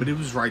top 10, but it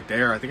was right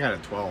there. I think I had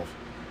a 12.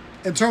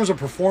 In terms of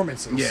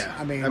performances. Yeah.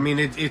 I mean,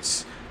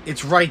 it's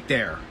right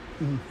there.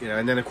 Mm-hmm.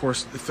 And then, of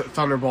course,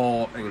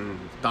 Thunderball and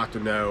Dr.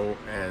 No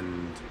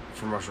and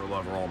From Russia with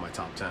Love are all my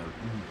top 10.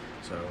 Mm-hmm.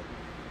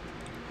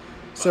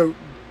 So,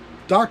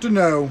 Dr.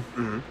 No,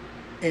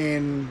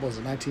 in, what was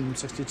it,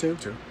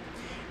 1962?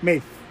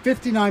 Made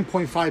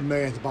 $59.5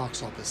 million at the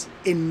box office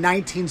in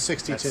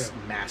 1962. That's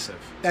massive.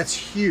 That's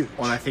huge.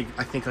 Well, I think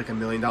like $1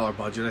 million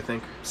budget. I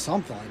think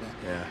something like that.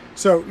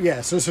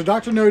 Yeah. So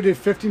Dr. No did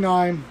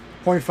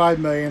 $59.5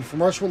 million.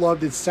 From Russia with Love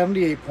did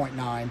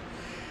 $78.9.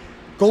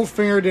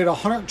 Goldfinger did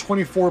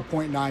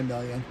 $124.9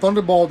 million.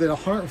 Thunderball did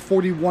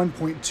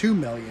 $141.2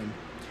 million.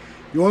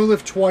 You Only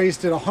Live Twice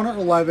did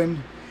 $111,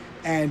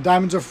 and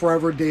Diamonds Are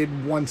Forever did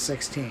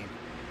 $116.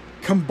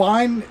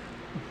 Combined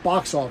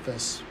box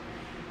office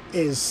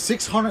is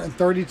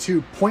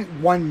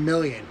 $632.1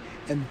 million,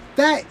 and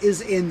that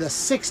is in the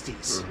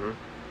 60s. Mm-hmm.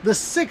 The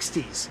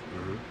 60s.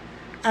 Mm-hmm.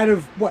 Out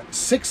of,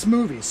 6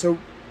 movies. So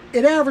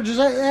it averages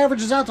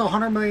out to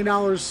 $100 million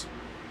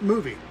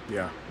movie.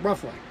 Yeah.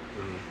 Roughly.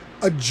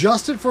 Mm-hmm.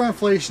 Adjusted for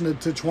inflation to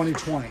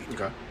 2020.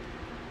 Okay.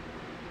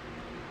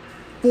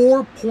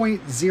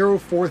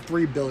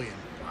 $4.043 billion.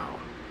 Wow.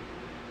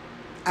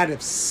 Out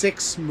of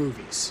 6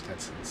 movies.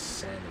 That's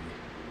insanity.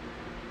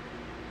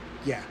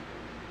 Yeah.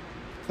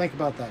 Think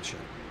about that shit.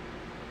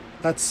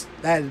 That's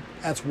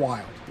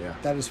wild. Yeah.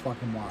 That is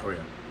fucking wild. Oh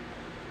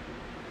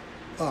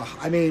yeah.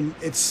 I mean,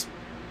 it's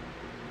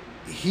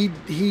he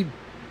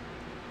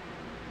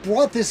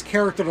brought this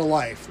character to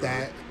life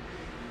that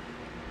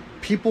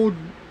people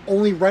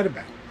only read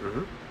about.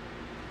 Mm-hmm.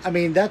 I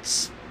mean,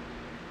 as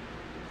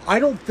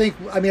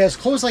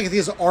close like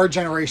as our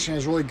generation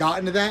has really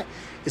gotten to that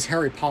is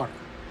Harry Potter.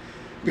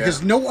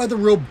 Because no other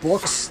real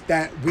books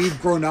that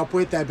we've grown up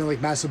with that have been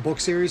like massive book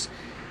series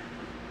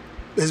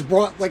has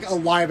brought like a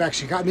live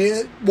action. I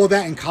mean,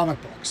 that in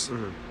comic books.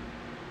 Mm-hmm.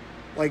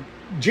 Like,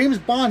 James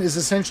Bond is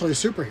essentially a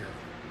superhero.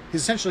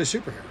 He's essentially a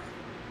superhero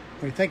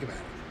when you think about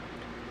it.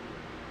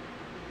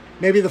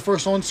 Maybe the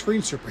first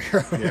on-screen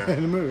superhero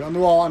in the movie.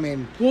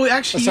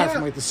 Actually, aside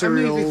from like the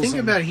serials. if you think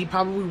about it, he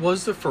probably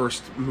was the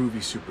first movie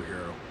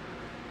superhero.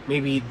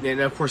 Maybe,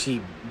 and of course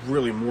he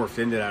really morphed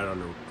into that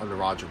under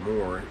Roger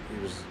Moore.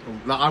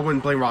 I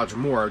wouldn't blame Roger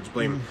Moore. I would just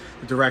blame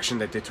the direction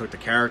that they took the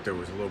character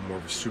was a little more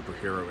of a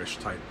superhero-ish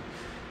type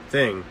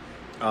thing.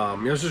 I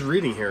was just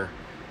reading here.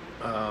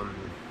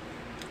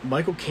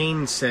 Michael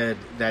Caine said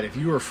that if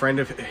you were a friend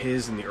of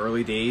his in the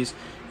early days,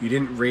 you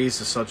didn't raise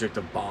the subject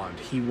of Bond.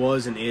 He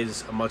was and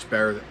is a much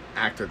better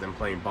actor than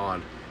playing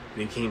Bond.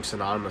 He became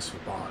synonymous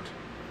with Bond.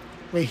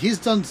 I mean,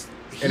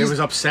 and it was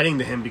upsetting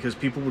to him because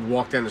people would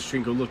walk down the street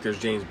and go, "Look, there's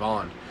James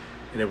Bond,"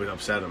 and it would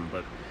upset him.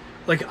 But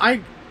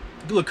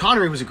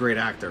Connery was a great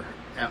actor,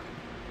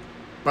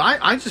 but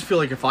I just feel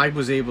like if I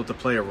was able to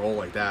play a role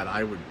like that,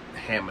 I would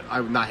ham it.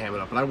 I would not ham it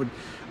up, but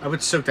I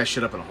would soak that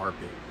shit up in a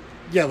heartbeat.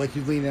 Yeah, like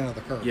you lean into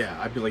the curve. Yeah,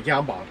 I'd be like, yeah,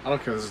 I'm Bond. I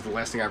don't care. This is the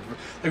last thing like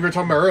we were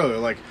talking about earlier.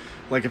 Like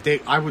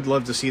if I would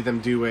love to see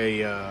them do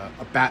a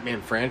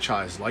Batman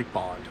franchise like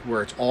Bond,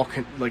 where it's all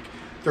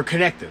they're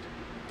connected.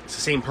 It's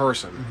the same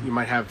person. Mm-hmm. You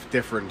might have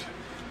different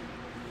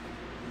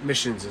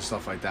missions and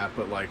stuff like that,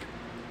 but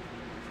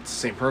it's the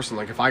same person.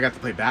 Like if I got to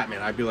play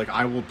Batman, I'd be like,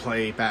 I will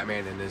play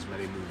Batman in as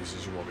many movies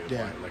as you want me to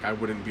play. Like I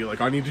wouldn't be like,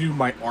 I need to do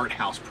my art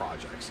house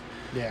projects.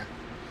 Yeah.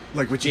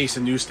 Like with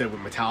Jason Newsted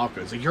with Metallica.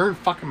 It's like, you're in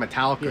fucking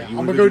Metallica. Yeah, You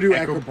I'm going to go do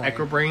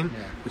Echo Brain,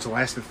 yeah. which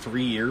lasted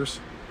 3 years.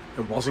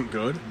 It wasn't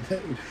good.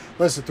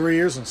 Lasted 3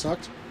 years and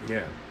sucked.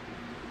 Yeah.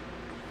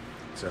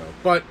 So,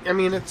 but, I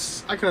mean,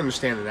 I can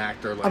understand an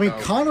actor like... I mean,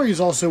 Connery's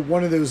also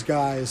one of those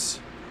guys,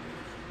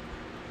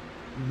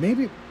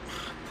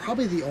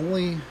 probably the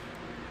only,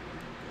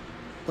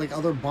 like,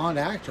 other Bond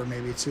actor,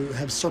 maybe, to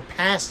have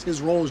surpassed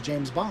his role as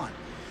James Bond.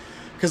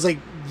 Because, like,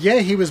 yeah,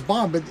 he was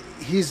Bond, but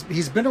he's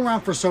been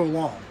around for so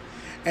long.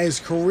 And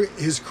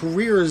his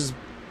career has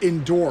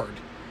endured.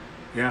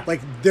 Yeah.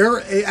 Like,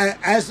 there,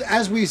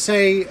 as we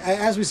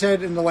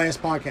said in the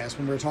last podcast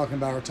when we were talking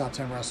about our top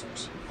 10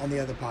 wrestlers on the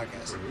other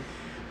podcast,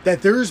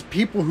 that there's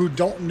people who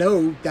don't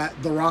know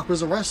that The Rock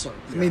was a wrestler.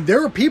 Yeah. I mean,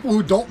 there are people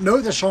who don't know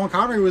that Sean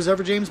Connery was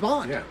ever James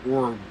Bond. Yeah.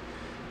 Or,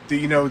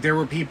 there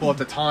were people at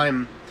the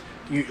time.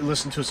 You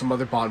listen to some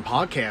other Bond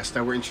podcasts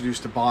that were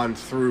introduced to Bond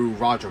through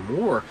Roger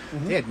Moore.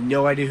 They had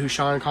no idea who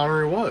Sean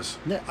Connery was.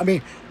 Yeah, I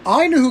mean,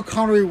 I knew who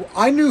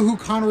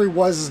Connery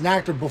was as an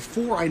actor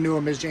before I knew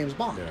him as James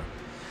Bond.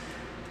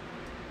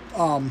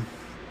 Yeah.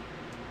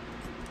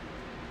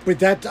 But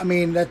that, I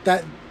mean,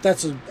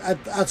 that's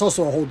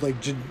also a whole like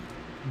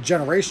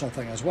generational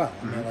thing as well.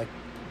 I mean, like,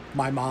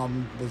 my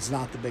mom was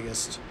not the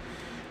biggest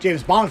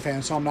James Bond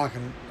fan, so I'm not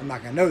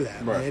gonna know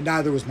that. Right. And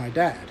neither was my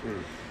dad.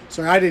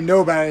 So I didn't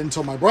know about it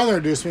until my brother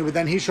introduced me, but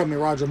then he showed me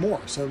Roger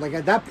Moore. So, like,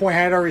 at that point, I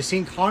had already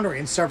seen Connery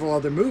in several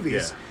other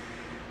movies. Yeah.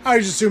 I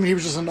was assuming he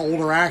was just an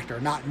older actor,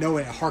 not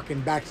knowing it,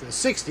 harking back to the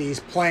 60s,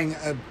 playing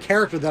a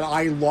character that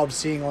I loved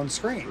seeing on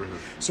screen.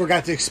 So I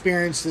got to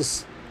experience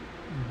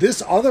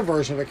this other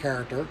version of a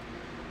character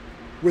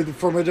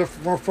from a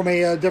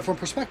different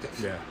perspective.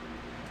 Yeah.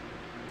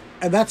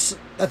 And that's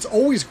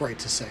always great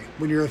to see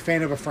when you're a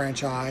fan of a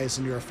franchise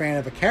and you're a fan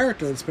of a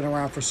character that's been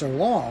around for so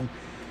long,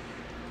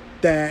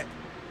 that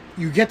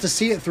you get to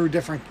see it through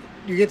different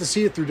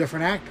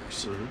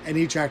actors, and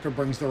each actor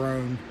brings their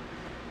own.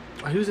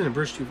 He was in A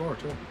Bridge Too Far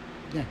too.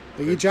 Yeah,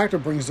 but each actor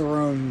brings their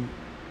own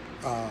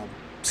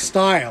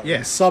style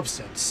and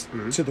substance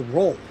to the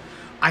role.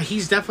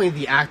 He's definitely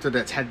the actor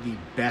that's had the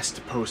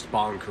best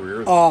post-Bond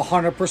career.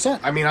 100%.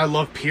 I mean, I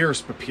love Pierce,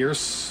 but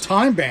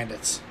Time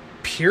Bandits.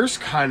 Pierce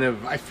kind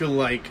of, I feel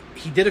like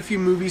he did a few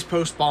movies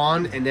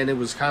post-Bond, and then it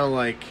was kind of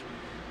like,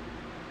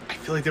 I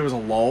feel like there was a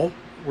lull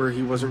where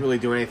he wasn't really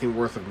doing anything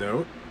worth of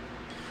note.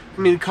 I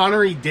mean,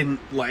 Connery he did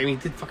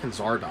fucking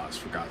Zardoz,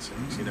 for God's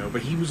sakes,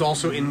 but he was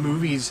also in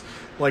movies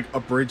like A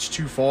Bridge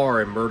Too Far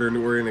and Murder in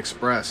the Orient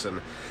Express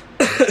and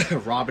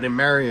Robin and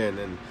Marion,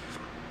 and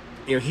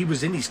he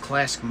was in these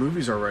classic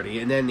movies already,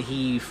 and then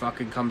he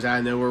fucking comes out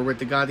of nowhere with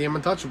the goddamn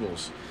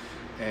Untouchables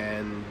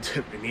and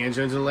Indiana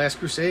Jones and the Last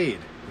Crusade,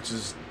 which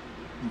is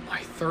my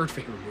third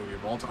favorite movie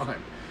of all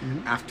time,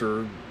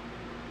 after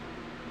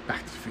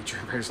Back to the Future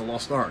and Raiders of the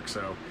Lost Ark.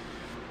 So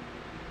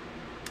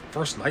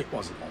First Night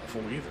wasn't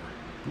awful either.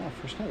 No,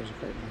 First Night was a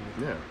great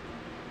movie. Yeah.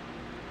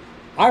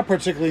 I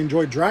particularly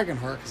enjoyed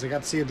Dragonheart because I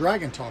got to see a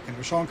dragon talking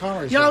with Sean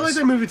Connery's voice. I like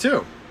that movie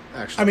too,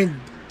 actually. I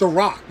mean, The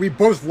Rock. We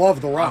both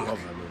love The Rock. I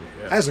love that movie,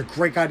 yeah. That's a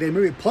great goddamn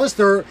movie. Plus,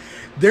 there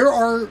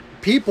are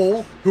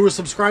people who are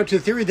subscribed to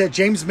the theory that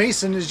James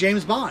Mason is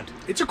James Bond.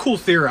 It's a cool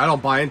theory. I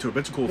don't buy into it, but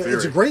it's a cool theory.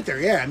 It's a great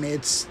theory, yeah. I mean,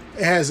 it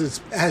has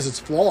its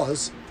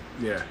flaws.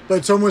 Yeah. But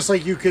it's almost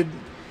like you could...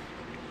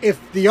 If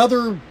the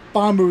other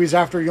Bond movies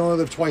after You Only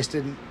Live Twice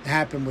didn't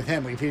happen with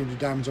him, like if he didn't do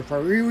Diamonds Are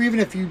Forever, even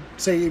if you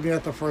say even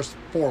at the first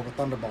four with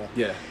Thunderball.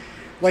 Yeah.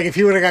 Like if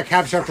he would have got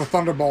captured after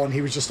Thunderball and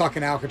he was just stuck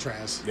in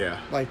Alcatraz. Yeah.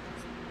 Like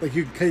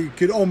you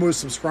could almost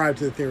subscribe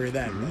to the theory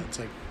then. But it's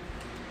like...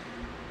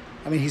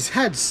 I mean, he's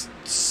had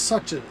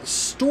such a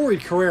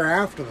storied career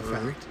after the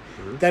fact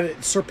that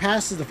it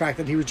surpasses the fact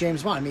that he was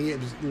James Bond. I mean, it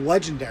was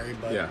legendary,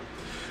 but... Yeah.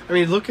 I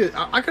mean,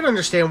 I could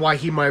understand why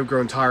he might have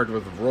grown tired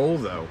with the role,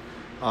 though.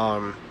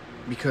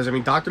 Because, I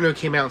mean, Dr. No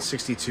came out in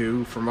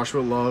 62, From Russia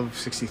with Love,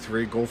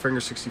 63,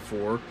 Goldfinger,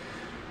 64,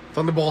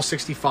 Thunderball,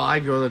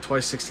 65, You Only Live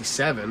Twice,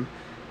 67.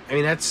 I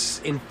mean, that's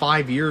in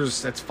 5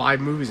 years, that's 5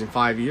 movies in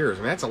 5 years.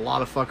 I mean, that's a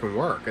lot of fucking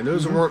work. And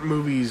those weren't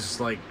movies,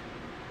 like,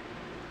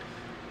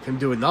 him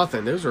doing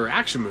nothing. Those are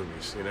action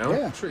movies, Yeah.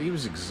 I'm sure he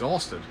was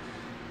exhausted.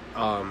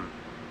 And,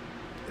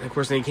 of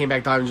course, then he came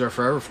back, Diamonds Are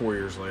Forever 4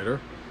 years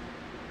later.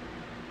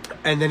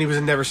 And then he was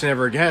in Never Say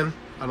Never Again.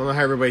 I don't know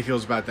how everybody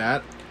feels about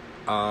that.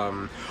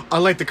 I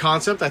like the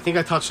concept. I think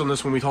I touched on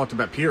this when we talked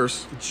about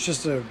Pierce. It's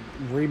just a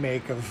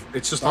remake of...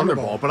 It's just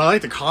Thunderball. But I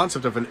like the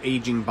concept of an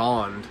aging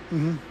Bond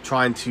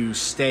trying to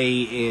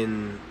stay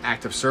in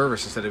active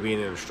service instead of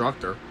being an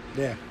instructor.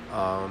 Yeah.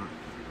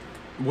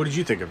 What did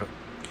you think of it?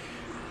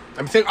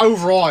 I mean,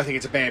 overall, I think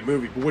it's a bad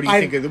movie. But what do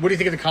you think? What do you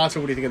think of the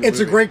concept? What do you think of the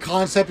movie? It's a great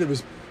concept. It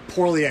was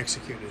poorly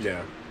executed.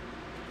 Yeah.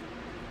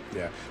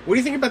 Yeah. What do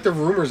you think about the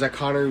rumors that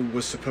Connery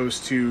was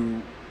supposed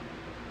to...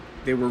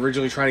 They were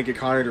originally trying to get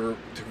Connery to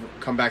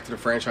come back to the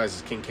franchise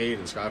as Kincaid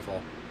in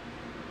Skyfall.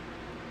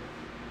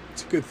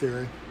 It's a good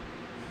theory.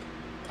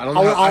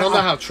 I don't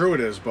know how true it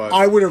is, but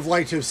I would have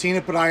liked to have seen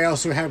it, but I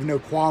also have no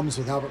qualms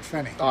with Albert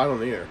Finney. Oh, I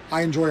don't either.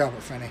 I enjoy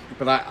Albert Finney.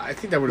 But I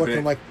think that would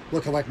have been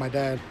looking like my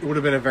dad. It would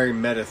have been a very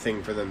meta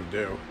thing for them to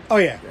do. Oh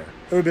yeah.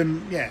 It would have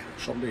been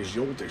Some days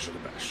the old days are the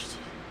best.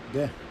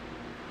 Yeah.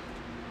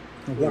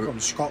 And welcome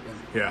to Scotland.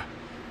 Yeah.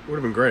 It would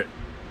have been great.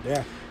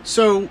 Yeah.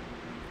 So,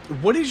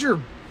 what is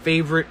your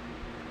favorite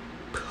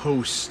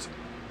post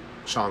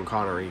Sean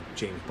Connery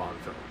James Bond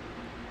film?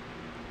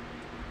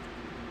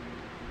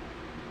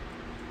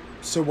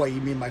 So what, you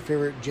mean my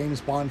favorite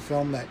James Bond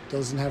film that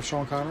doesn't have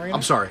Sean Connery in it?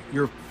 I'm sorry,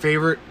 your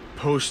favorite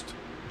post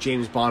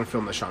James Bond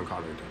film that Sean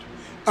Connery did.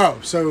 Oh,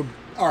 so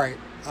all right.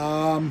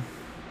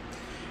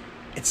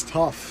 It's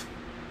tough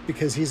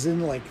because he's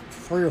in like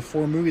 3 or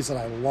 4 movies that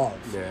I love.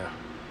 Yeah.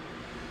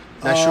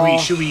 Now,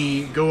 should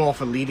we go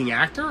off a leading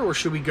actor or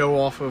should we go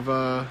off of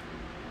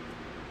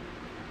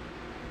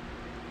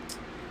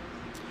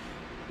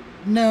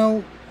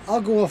No,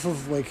 I'll go off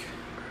of like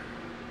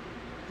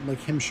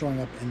him showing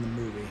up in the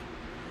movie.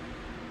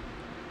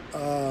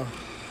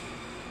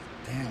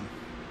 Damn.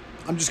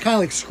 I'm just kind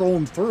of like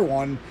scrolling through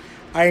on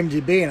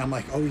IMDb and I'm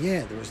like, oh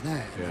yeah, there was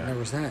that, and there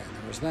was that, and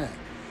there was that.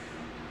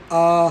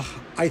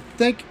 I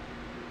think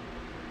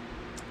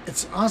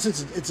it's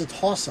honestly it's a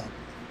toss up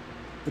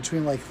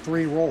between like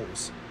 3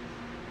 roles.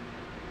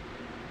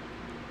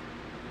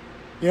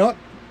 You know what?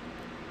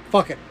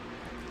 Fuck it.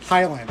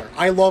 Highlander.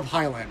 I love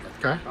Highlander.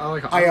 Okay. I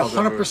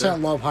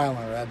 100% love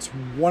Highlander. That's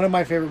one of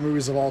my favorite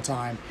movies of all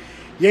time.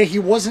 Yeah, he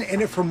wasn't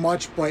in it for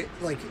much, but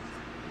like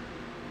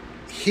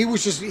he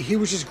was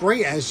just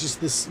great as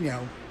just this,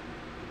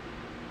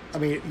 I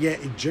mean, yeah,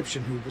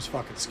 Egyptian who was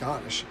fucking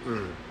Scottish.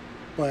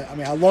 But I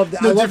mean, I love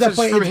that. I love that.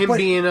 From him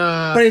being,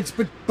 but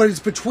it's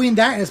between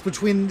that and it's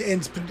between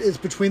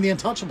the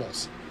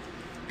Untouchables,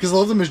 because I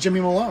love them as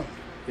Jimmy Malone.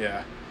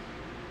 Yeah,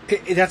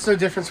 that's no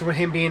difference from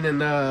him being in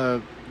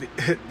the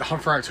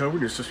Hunt for October.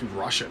 He was supposed to be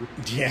Russian.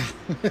 Yeah,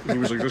 he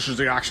was like, "This is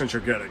the accent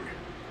you're getting."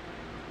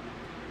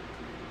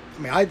 I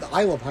mean,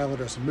 I love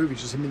Highlander as a movie.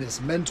 Just him in this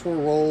mentor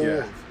role.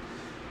 Yeah.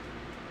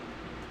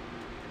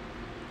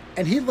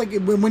 And he, like,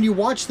 when you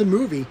watch the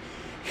movie,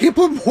 he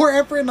put more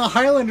effort into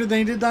Highlander than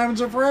he did Diamonds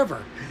Are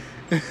Forever.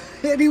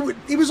 And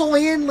he was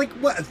only in, like,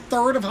 what, a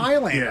third of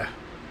Highlander. Yeah.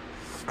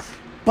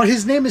 But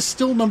his name is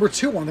still number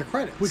 2 on the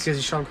credits. Because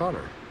he's Sean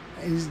Connery.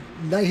 He's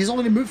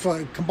only in the movie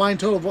for a combined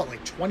total of, what,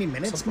 like 20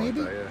 minutes, something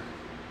maybe? Like that,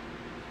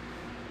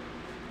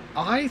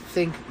 yeah. I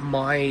think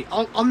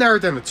I'll narrow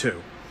it down to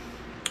 2.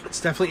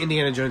 It's definitely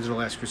Indiana Jones and the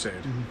Last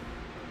Crusade. Mm-hmm.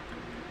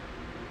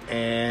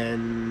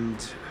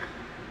 And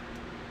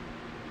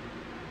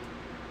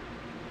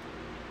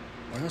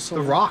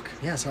The Rock.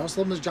 Yes, I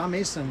also love him as John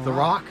Mason. The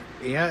Rock.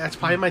 Yeah, that's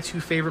probably my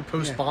 2 favorite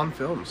post-Bond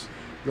films.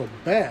 You're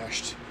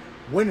bashed.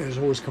 Winners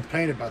always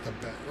complain about the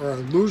best, or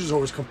losers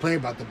always complain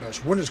about the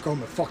best. Winners go home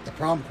and fuck the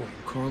prom queen.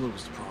 Carla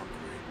was the prom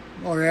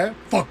queen. Oh yeah?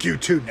 Fuck you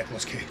too,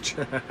 Nicolas Cage.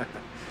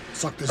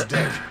 Suck this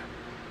dick.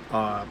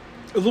 A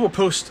little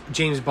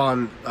post-James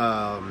Bond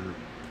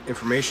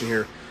information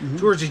here. Mm-hmm.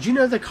 George, did you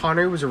know that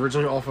Connery was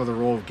originally offered the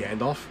role of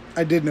Gandalf?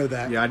 I did know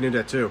that. Yeah, I knew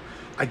that too.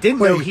 I didn't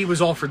know he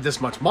was offered this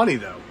much money,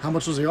 though. How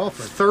much was he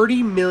offered?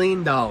 $30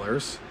 million,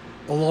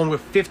 along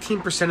with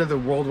 15% of the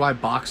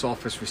worldwide box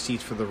office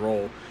receipts for the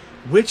role,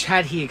 which,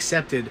 had he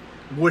accepted,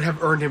 would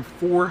have earned him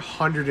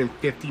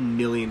 $450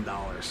 million.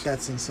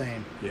 That's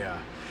insane. Yeah.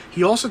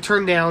 He also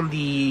turned down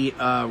the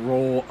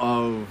role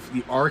of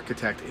the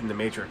architect in The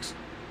Matrix,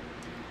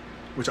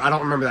 which I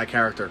don't remember that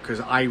character,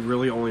 because I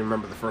really only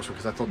remember the first one,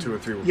 because I thought 2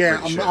 and 3 were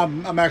pretty shit.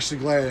 I'm actually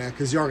glad of that,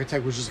 because the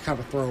architect was just kind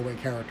of a throwaway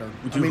character.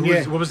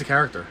 What was the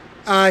character?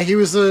 He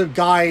was the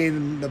guy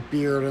in the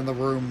beard in the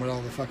room with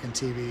all the fucking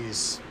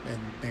TVs and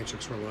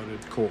Matrix Reloaded.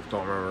 Cool,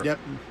 don't remember. Yep.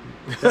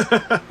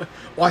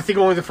 Well, I think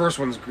only the first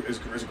one is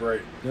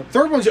great. Yep.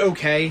 Third one's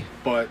okay,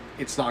 but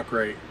it's not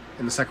great.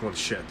 And the second one's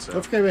shit. So.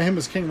 Don't forget about him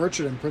as King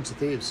Richard in Prince of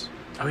Thieves.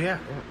 Oh, yeah.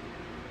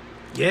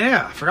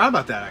 Yeah, I forgot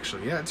about that,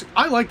 actually. Yeah,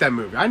 I like that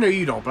movie. I know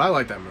you don't, but I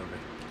like that movie.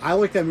 I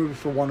like that movie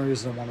for one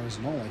reason and one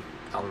reason only.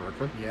 Alan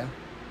Rickman? Yeah.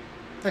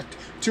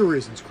 2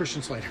 reasons.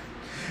 Christian Slater.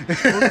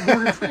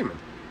 Morgan Freeman.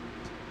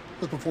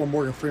 That was before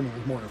Morgan Freeman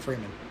was Morgan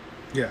Freeman.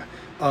 Yeah.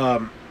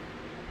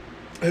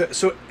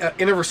 So,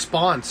 in a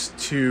response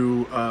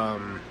to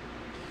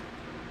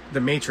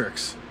The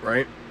Matrix,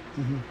 right?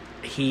 Mm-hmm.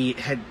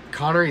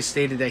 Connery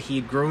stated that he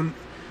had grown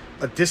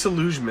a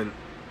disillusionment.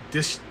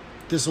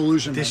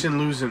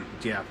 Disillusionment.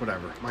 Yeah,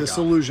 whatever.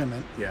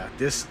 Disillusionment. God.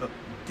 Yeah,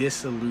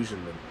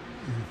 disillusionment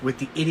with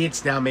the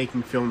idiots now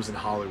making films in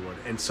Hollywood,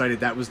 and cited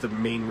that was the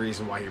main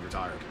reason why he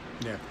retired.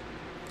 Yeah.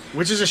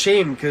 Which is a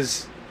shame,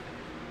 because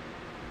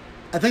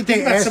I think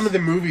they asked some of the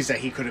movies that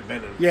he could have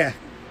been in. Yeah.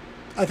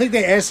 I think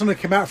they asked him to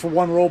come out for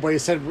one role, but he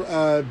said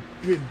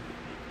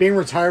being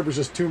retired was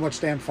just too much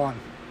damn fun.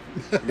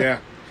 Yeah.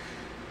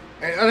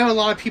 I know a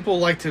lot of people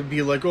like to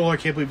be like, oh, I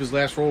can't believe his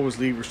last role was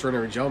League of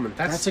Extraordinary Gentlemen.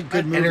 That's a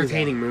good movie,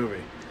 entertaining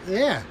movie.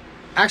 Yeah.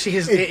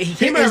 Actually, he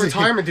came out of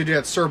retirement to do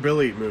that Sir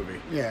Billy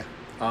movie. Yeah.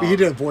 He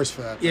did a voice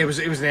for that. Yeah, it was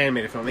an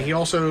animated film. And he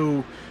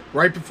also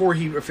right before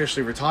he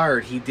officially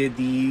retired, he did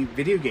the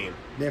video game.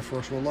 Yeah, For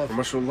Rush With Love. For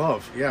Rush With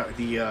Love.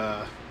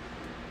 Yeah,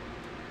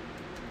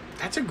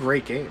 that's a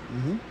great game.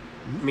 Mm-hmm.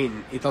 Mm-hmm. I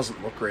mean, it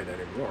doesn't look great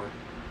anymore,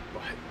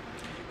 but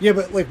yeah,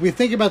 but like we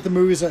think about the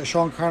movies that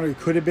Sean Connery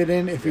could have been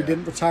in if he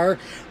didn't retire,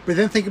 but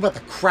then think about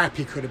the crap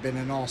he could have been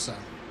in also.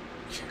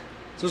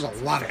 So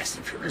there's a lot Fast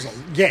and Furious.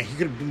 Yeah, he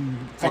could have been.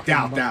 I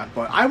doubt that,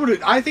 but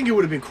I think it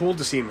would have been cool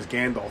to see him as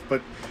Gandalf.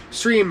 But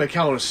Ian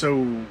McKellen is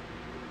so.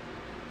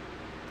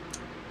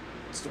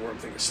 What's the word I'm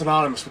thinking?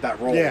 Synonymous with that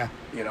role. Yeah.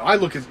 You know, I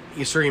look at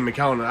Ian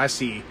McKellen and I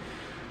see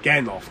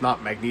Gandalf,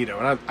 not Magneto,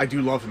 and I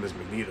do love him as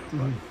Magneto.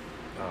 But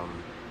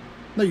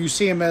no, you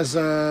see him as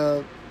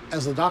the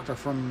Doctor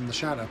from The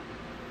Shadow.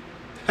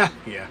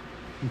 yeah.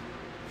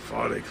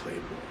 Father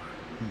Claymore.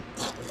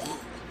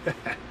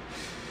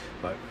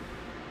 But.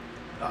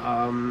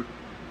 I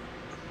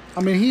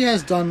mean, he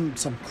has done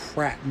some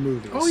crap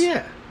movies. Oh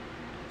yeah,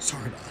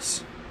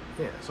 Stardust.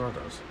 Yeah,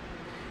 Stardust.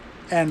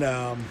 And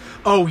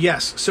oh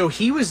yes, so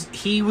he was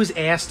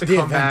asked to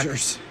come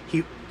Avengers.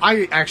 Back.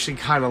 I actually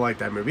kind of like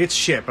that movie. It's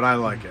shit, but I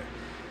like it.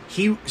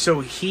 He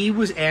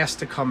was asked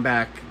to come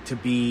back to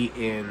be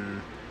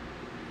in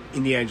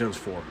Indiana Jones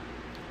 4.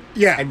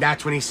 Yeah, and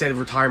that's when he said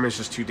retirement is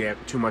just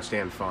too much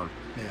damn fun.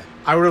 Yeah,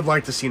 I would have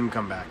liked to see him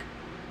come back.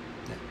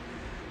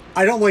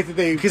 I don't like that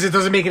because it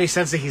doesn't make any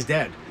sense that he's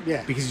dead.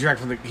 Yeah, because he drank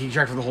from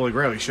the Holy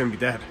Grail. He shouldn't be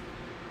dead.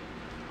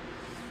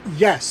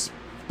 Yes,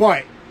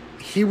 but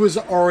he was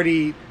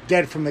already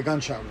dead from the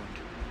gunshot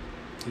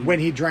wound when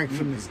he drank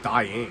from. He's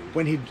dying.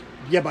 But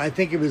I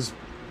think he was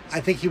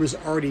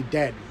already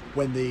dead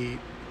from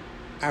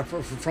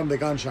the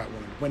gunshot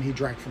wound when he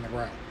drank from the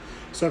Grail.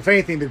 So if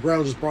anything, the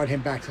Grail just brought him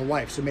back to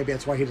life. So maybe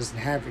that's why he doesn't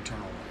have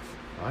eternal life.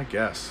 I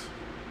guess.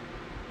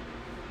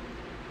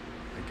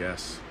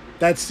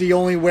 That's the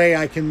only way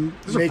I can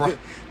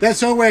That's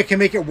the only way I can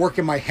make it work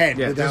in my head.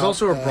 Yeah, there's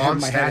also a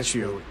bronze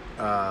statue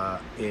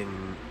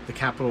in the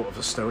capital of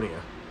Estonia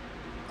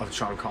of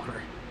Sean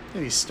Connery.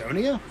 In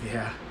Estonia?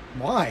 Yeah.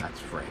 Why?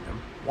 That's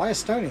random. Why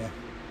Estonia?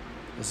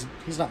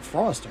 He's not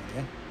from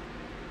Estonia.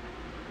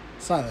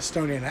 It's not an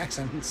Estonian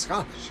accent. It's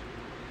Scottish.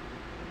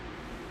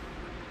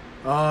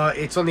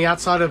 It's on the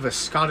outside of a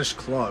Scottish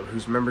club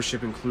whose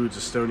membership includes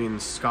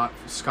Estonian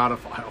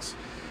Scotophiles.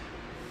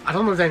 I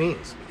don't know what that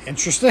means.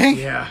 Interesting.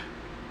 Yeah.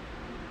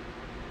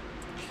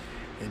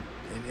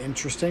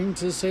 Interesting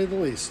to say the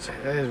least.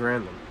 That is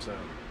random. So,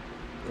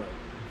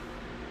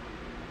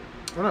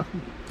 I don't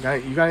know.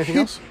 You got anything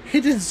else?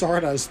 He did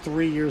Stardust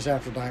 3 years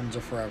after Diamonds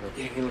Are Forever.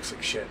 Yeah, he looks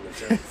like shit in it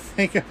too.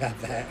 Think about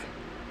that.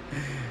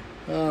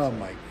 Oh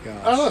my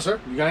gosh. I don't know,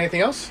 sir. You got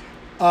anything else?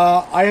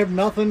 I have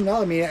nothing.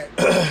 No, I mean,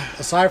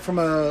 aside from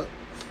a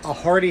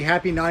hearty,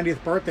 happy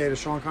 90th birthday to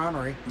Sean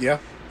Connery. Yeah.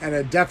 And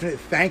a definite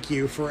thank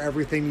you for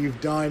everything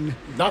you've done.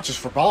 Not just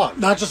for Bond.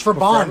 Not just for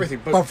Bond, for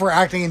everything, but for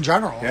acting in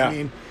general. Yeah. I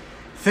mean,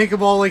 think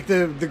of all like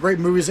the great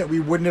movies that we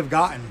wouldn't have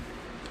gotten,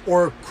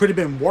 or could have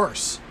been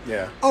worse.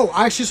 Yeah. Oh,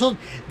 I actually saw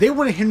they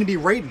wanted him to be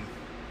Raiden.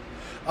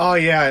 Oh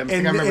yeah, I think I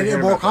remember hearing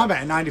in Mortal about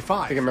Kombat in '95.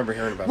 I think I remember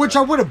hearing about which that.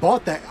 I would have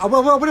bought that. I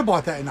would have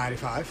bought that in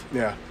 '95.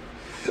 Yeah.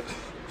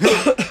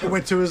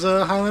 Went to his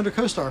Highlander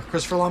co-star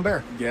Christopher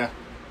Lambert. Yeah.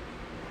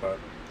 But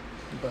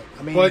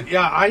I mean. But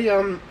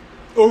yeah,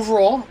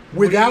 overall,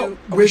 we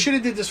should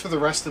have did this for the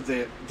rest of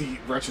the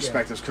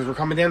retrospectives because we're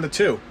coming down to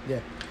 2. Yeah.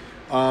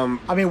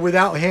 I mean,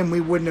 without him, we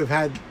wouldn't have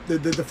had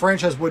the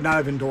franchise would not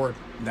have endured.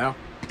 No,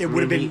 it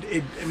would have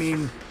been. I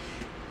mean,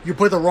 you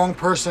put the wrong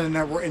person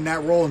in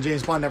that role, and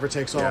James Bond never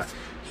takes off.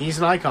 He's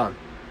an icon,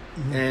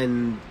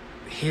 and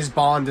his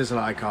Bond is an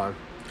icon.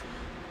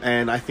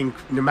 And I think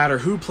no matter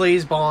who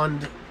plays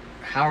Bond,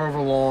 however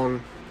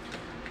long,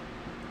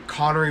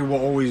 Connery will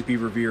always be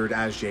revered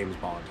as James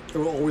Bond. It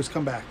will always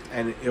come back.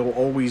 And it will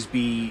always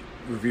be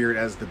revered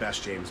as the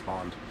best James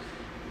Bond.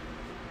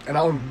 And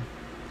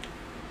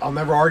I'll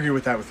never argue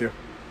with that with you.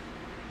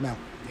 No.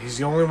 He's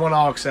the only one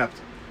I'll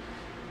accept.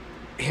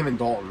 Him and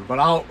Dalton.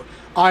 But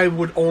I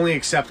would only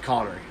accept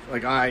Connery.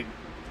 Like, I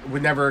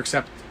would never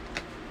accept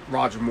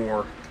Roger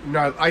Moore.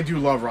 No, I do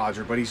love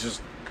Roger, but he's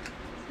just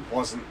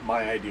wasn't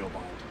my ideal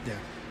Bond. Yeah.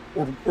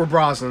 Or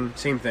Brosnan,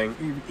 same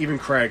thing. Even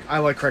Craig. I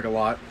like Craig a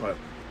lot, but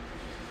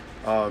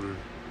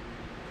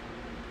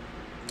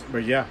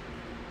yeah.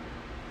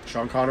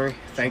 Sean Connery,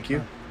 thank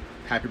you.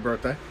 Happy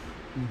birthday.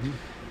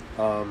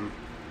 Mm-hmm.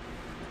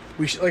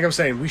 Like I'm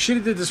saying, we should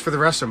have did this for the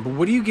rest of them, but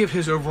what do you give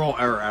his overall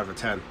error out of a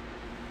 10?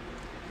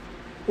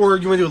 Or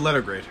you want to do a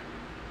letter grade?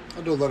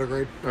 I'll do a letter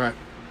grade. All right.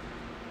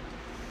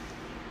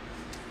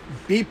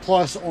 B+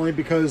 only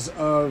because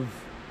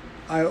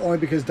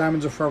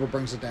Diamonds Are Forever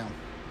brings it down.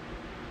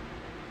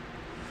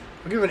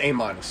 I'll give it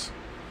an A-.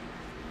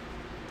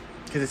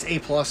 Because it's A+,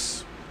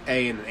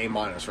 A, and an A-,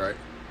 right?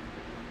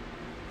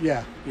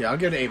 Yeah. Yeah, I'll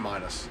give it an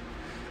A-.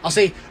 I'll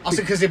say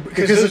because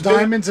the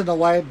diamonds in the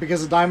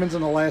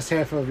last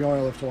half of You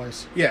Only Live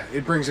Twice. Yeah,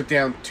 it brings it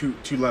down two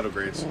letter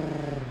grades.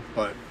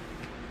 But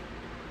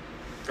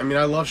I mean,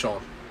 I love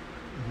Sean.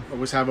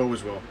 Always have,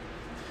 always will.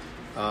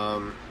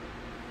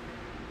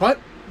 But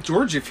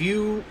George, if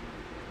you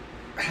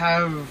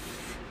have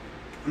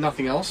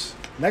nothing else,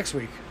 Next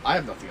week. I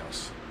have nothing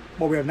else.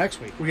 What we have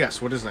next week? Well,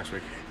 yes. What is next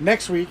week?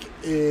 Next week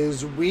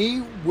is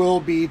we will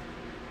be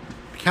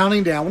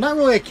counting down. Well, not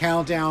really a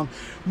countdown.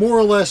 More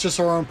or less just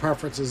our own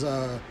preferences.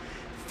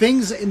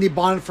 Things in the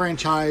Bond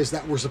franchise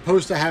that were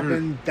supposed to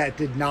happen that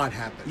did not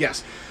happen.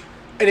 Yes.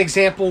 An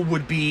example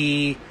would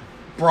be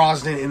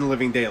Brosnan in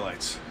Living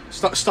Daylights.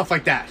 Stuff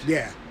like that.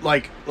 Yeah.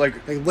 Like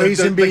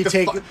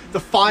Lazenby the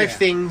five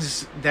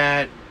things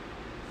that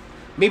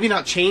maybe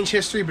not change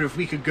history, but if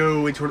we could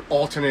go into an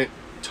alternate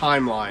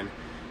timeline,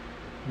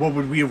 what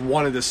would we have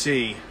wanted to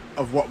see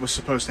of what was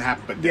supposed to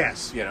happen? But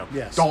yes,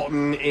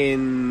 Dalton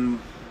in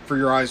For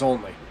Your Eyes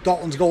Only,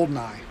 Dalton's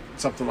Goldeneye,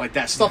 something like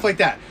that, stuff like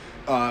that.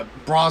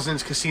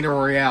 Brosnan's Casino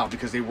Royale,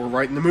 because they were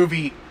writing the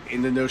movie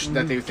in the notion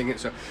that they were thinking,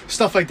 so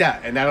stuff like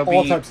that, and that'll be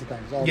all types of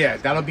things.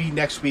 That'll be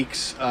next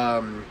week's.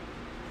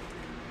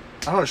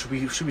 I don't know.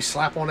 Should we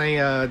slap on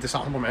a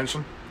dishonorable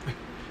mention?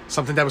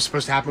 Something that was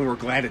supposed to happen. We're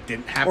glad it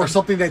didn't happen, or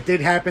something that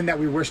did happen that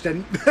we wish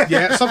didn't.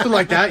 Yeah, something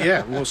like that.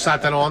 Yeah, we'll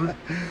slap that on.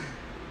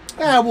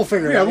 Yeah, we'll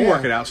figure it out. Yeah, we'll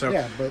work it out. So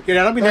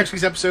that'll be next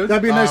week's episode.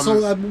 That'd be a nice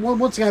little.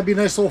 Once again, that'd be a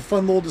nice little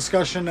fun little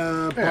discussion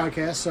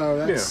podcast.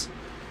 So that's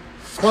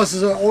plus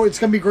it's going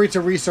to be great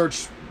to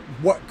research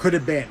what could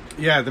have been.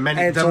 Yeah, the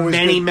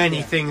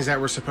many things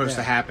that were supposed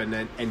to happen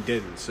and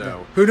didn't.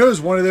 So who knows?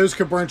 One of those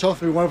could branch off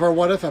to be one of our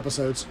What If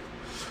episodes.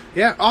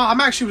 Yeah, I'm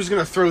actually was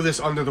going to throw this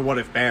under the What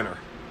If banner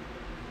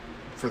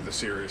for the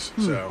series.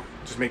 So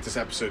just make this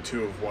episode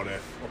 2 of What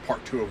If, or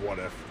part 2 of What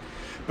If.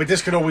 But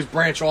this can always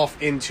branch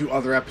off into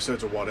other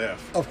episodes of What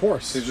If. Of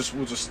course. So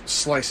we'll just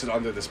slice it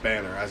under this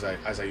banner as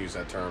I use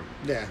that term.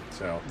 Yeah.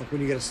 So like when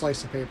you get a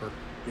slice of paper.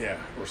 Yeah,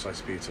 or slice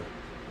of pizza.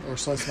 Or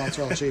slice of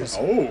mozzarella cheese.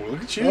 Oh,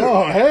 look at you.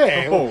 Oh,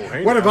 hey.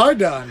 What have I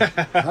done?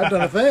 I've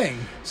done a thing.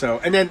 So,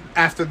 and then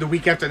the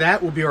week after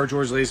that will be our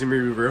George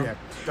Lazenby review.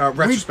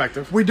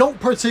 Retrospective. We don't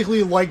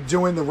particularly like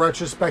doing the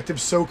retrospective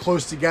so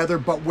close together,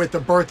 but with the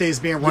birthdays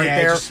being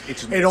there,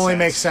 it only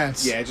makes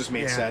sense. Yeah, it just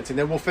made sense. And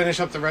then we'll finish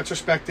up the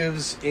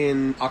retrospectives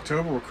in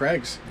October with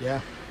Craig's.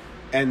 Yeah.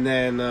 And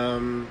then I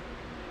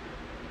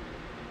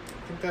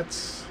think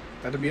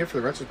that'll be it for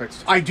the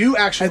retrospectives. I do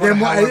actually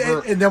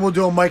and then we'll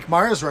do a Mike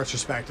Myers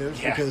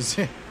retrospective because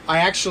I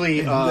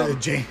actually I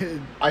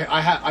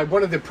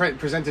wanted to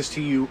present this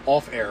to you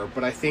off air,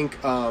 but I think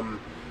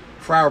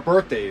for our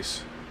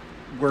birthdays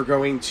we're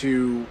going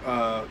to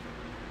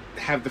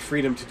have the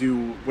freedom to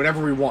do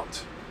whatever we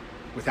want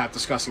without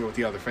discussing it with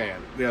the other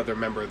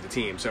member of the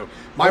team. So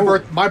my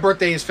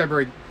birthday is my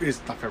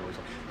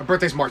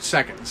birthday's March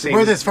 2nd. My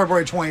birthday's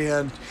February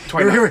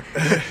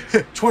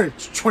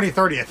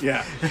 2030th.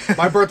 Yeah.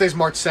 My birthday's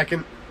March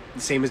 2nd,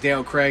 the same as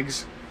Daniel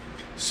Craig's.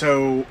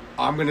 So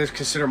I'm going to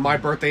consider my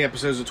birthday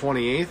episode the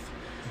 28th.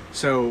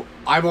 So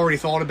I've already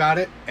thought about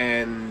it,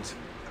 and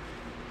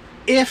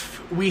if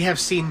we have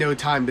seen No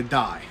Time to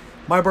Die.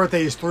 My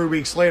birthday is 3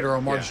 weeks later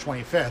on March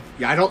 25th.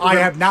 Yeah, I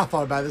have not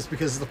thought about this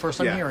because it's the first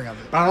time hearing of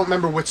it. But I don't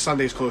remember which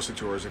Sunday's closer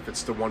to yours, if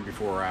it's the one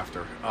before or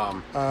after.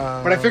 But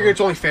I figure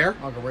it's only fair.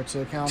 I'll go right to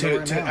the calendar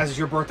right now. As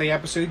your birthday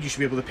episode, you should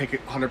be able to pick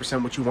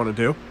 100% what you want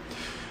to do.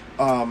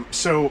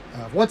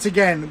 Once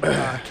again,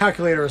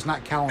 calculator is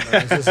not calendar,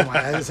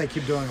 as I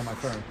keep doing on my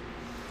phone.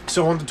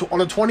 So on the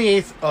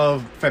 28th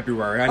of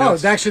February,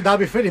 actually that'll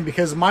be fitting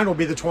because mine will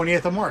be the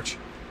 28th of March.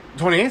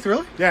 28th,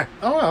 really? Yeah.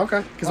 Oh,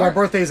 okay. Because my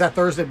birthday is that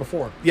Thursday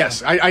before.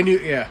 Yes, I knew.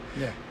 Yeah.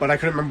 But I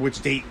couldn't remember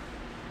which date.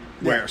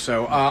 Where?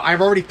 So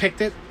I've already picked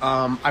it.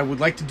 I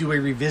would like to do a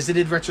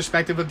revisited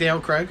retrospective of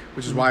Daniel Craig,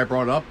 which is why I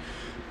brought it up,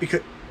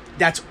 because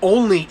that's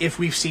only if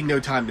we've seen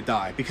No Time to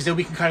Die, because then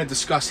we can kind of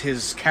discuss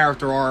his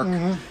character arc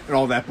and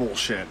all that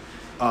bullshit.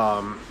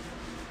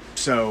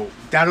 So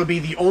that'll be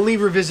the only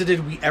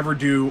revisited we ever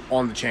do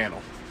on the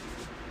channel.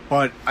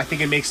 But I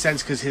think it makes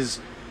sense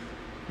because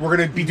we're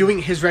going to be doing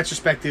his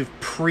retrospective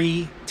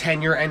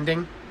pre-tenure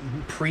ending,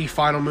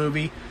 pre-final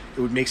movie.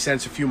 It would make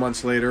sense a few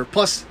months later.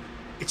 Plus,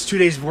 it's 2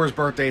 days before his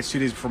birthday. It's 2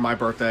 days before my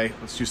birthday.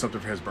 Let's do something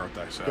for his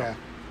birthday.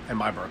 And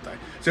my birthday.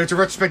 So it's a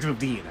retrospective of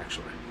Dean,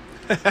 actually.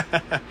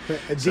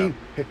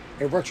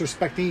 A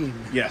retrospective.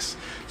 Yes.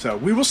 So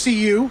we will see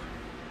you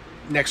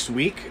next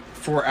week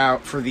for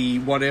the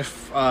What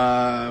If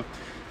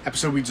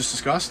episode we just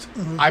discussed.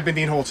 I've been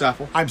Dean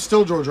Holtzapfel. I'm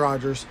still George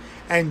Rogers.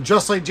 And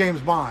just like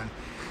James Bond,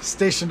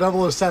 Station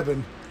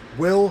 007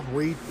 will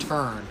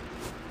return.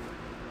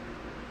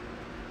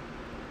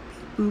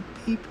 Beep,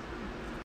 boop, beep.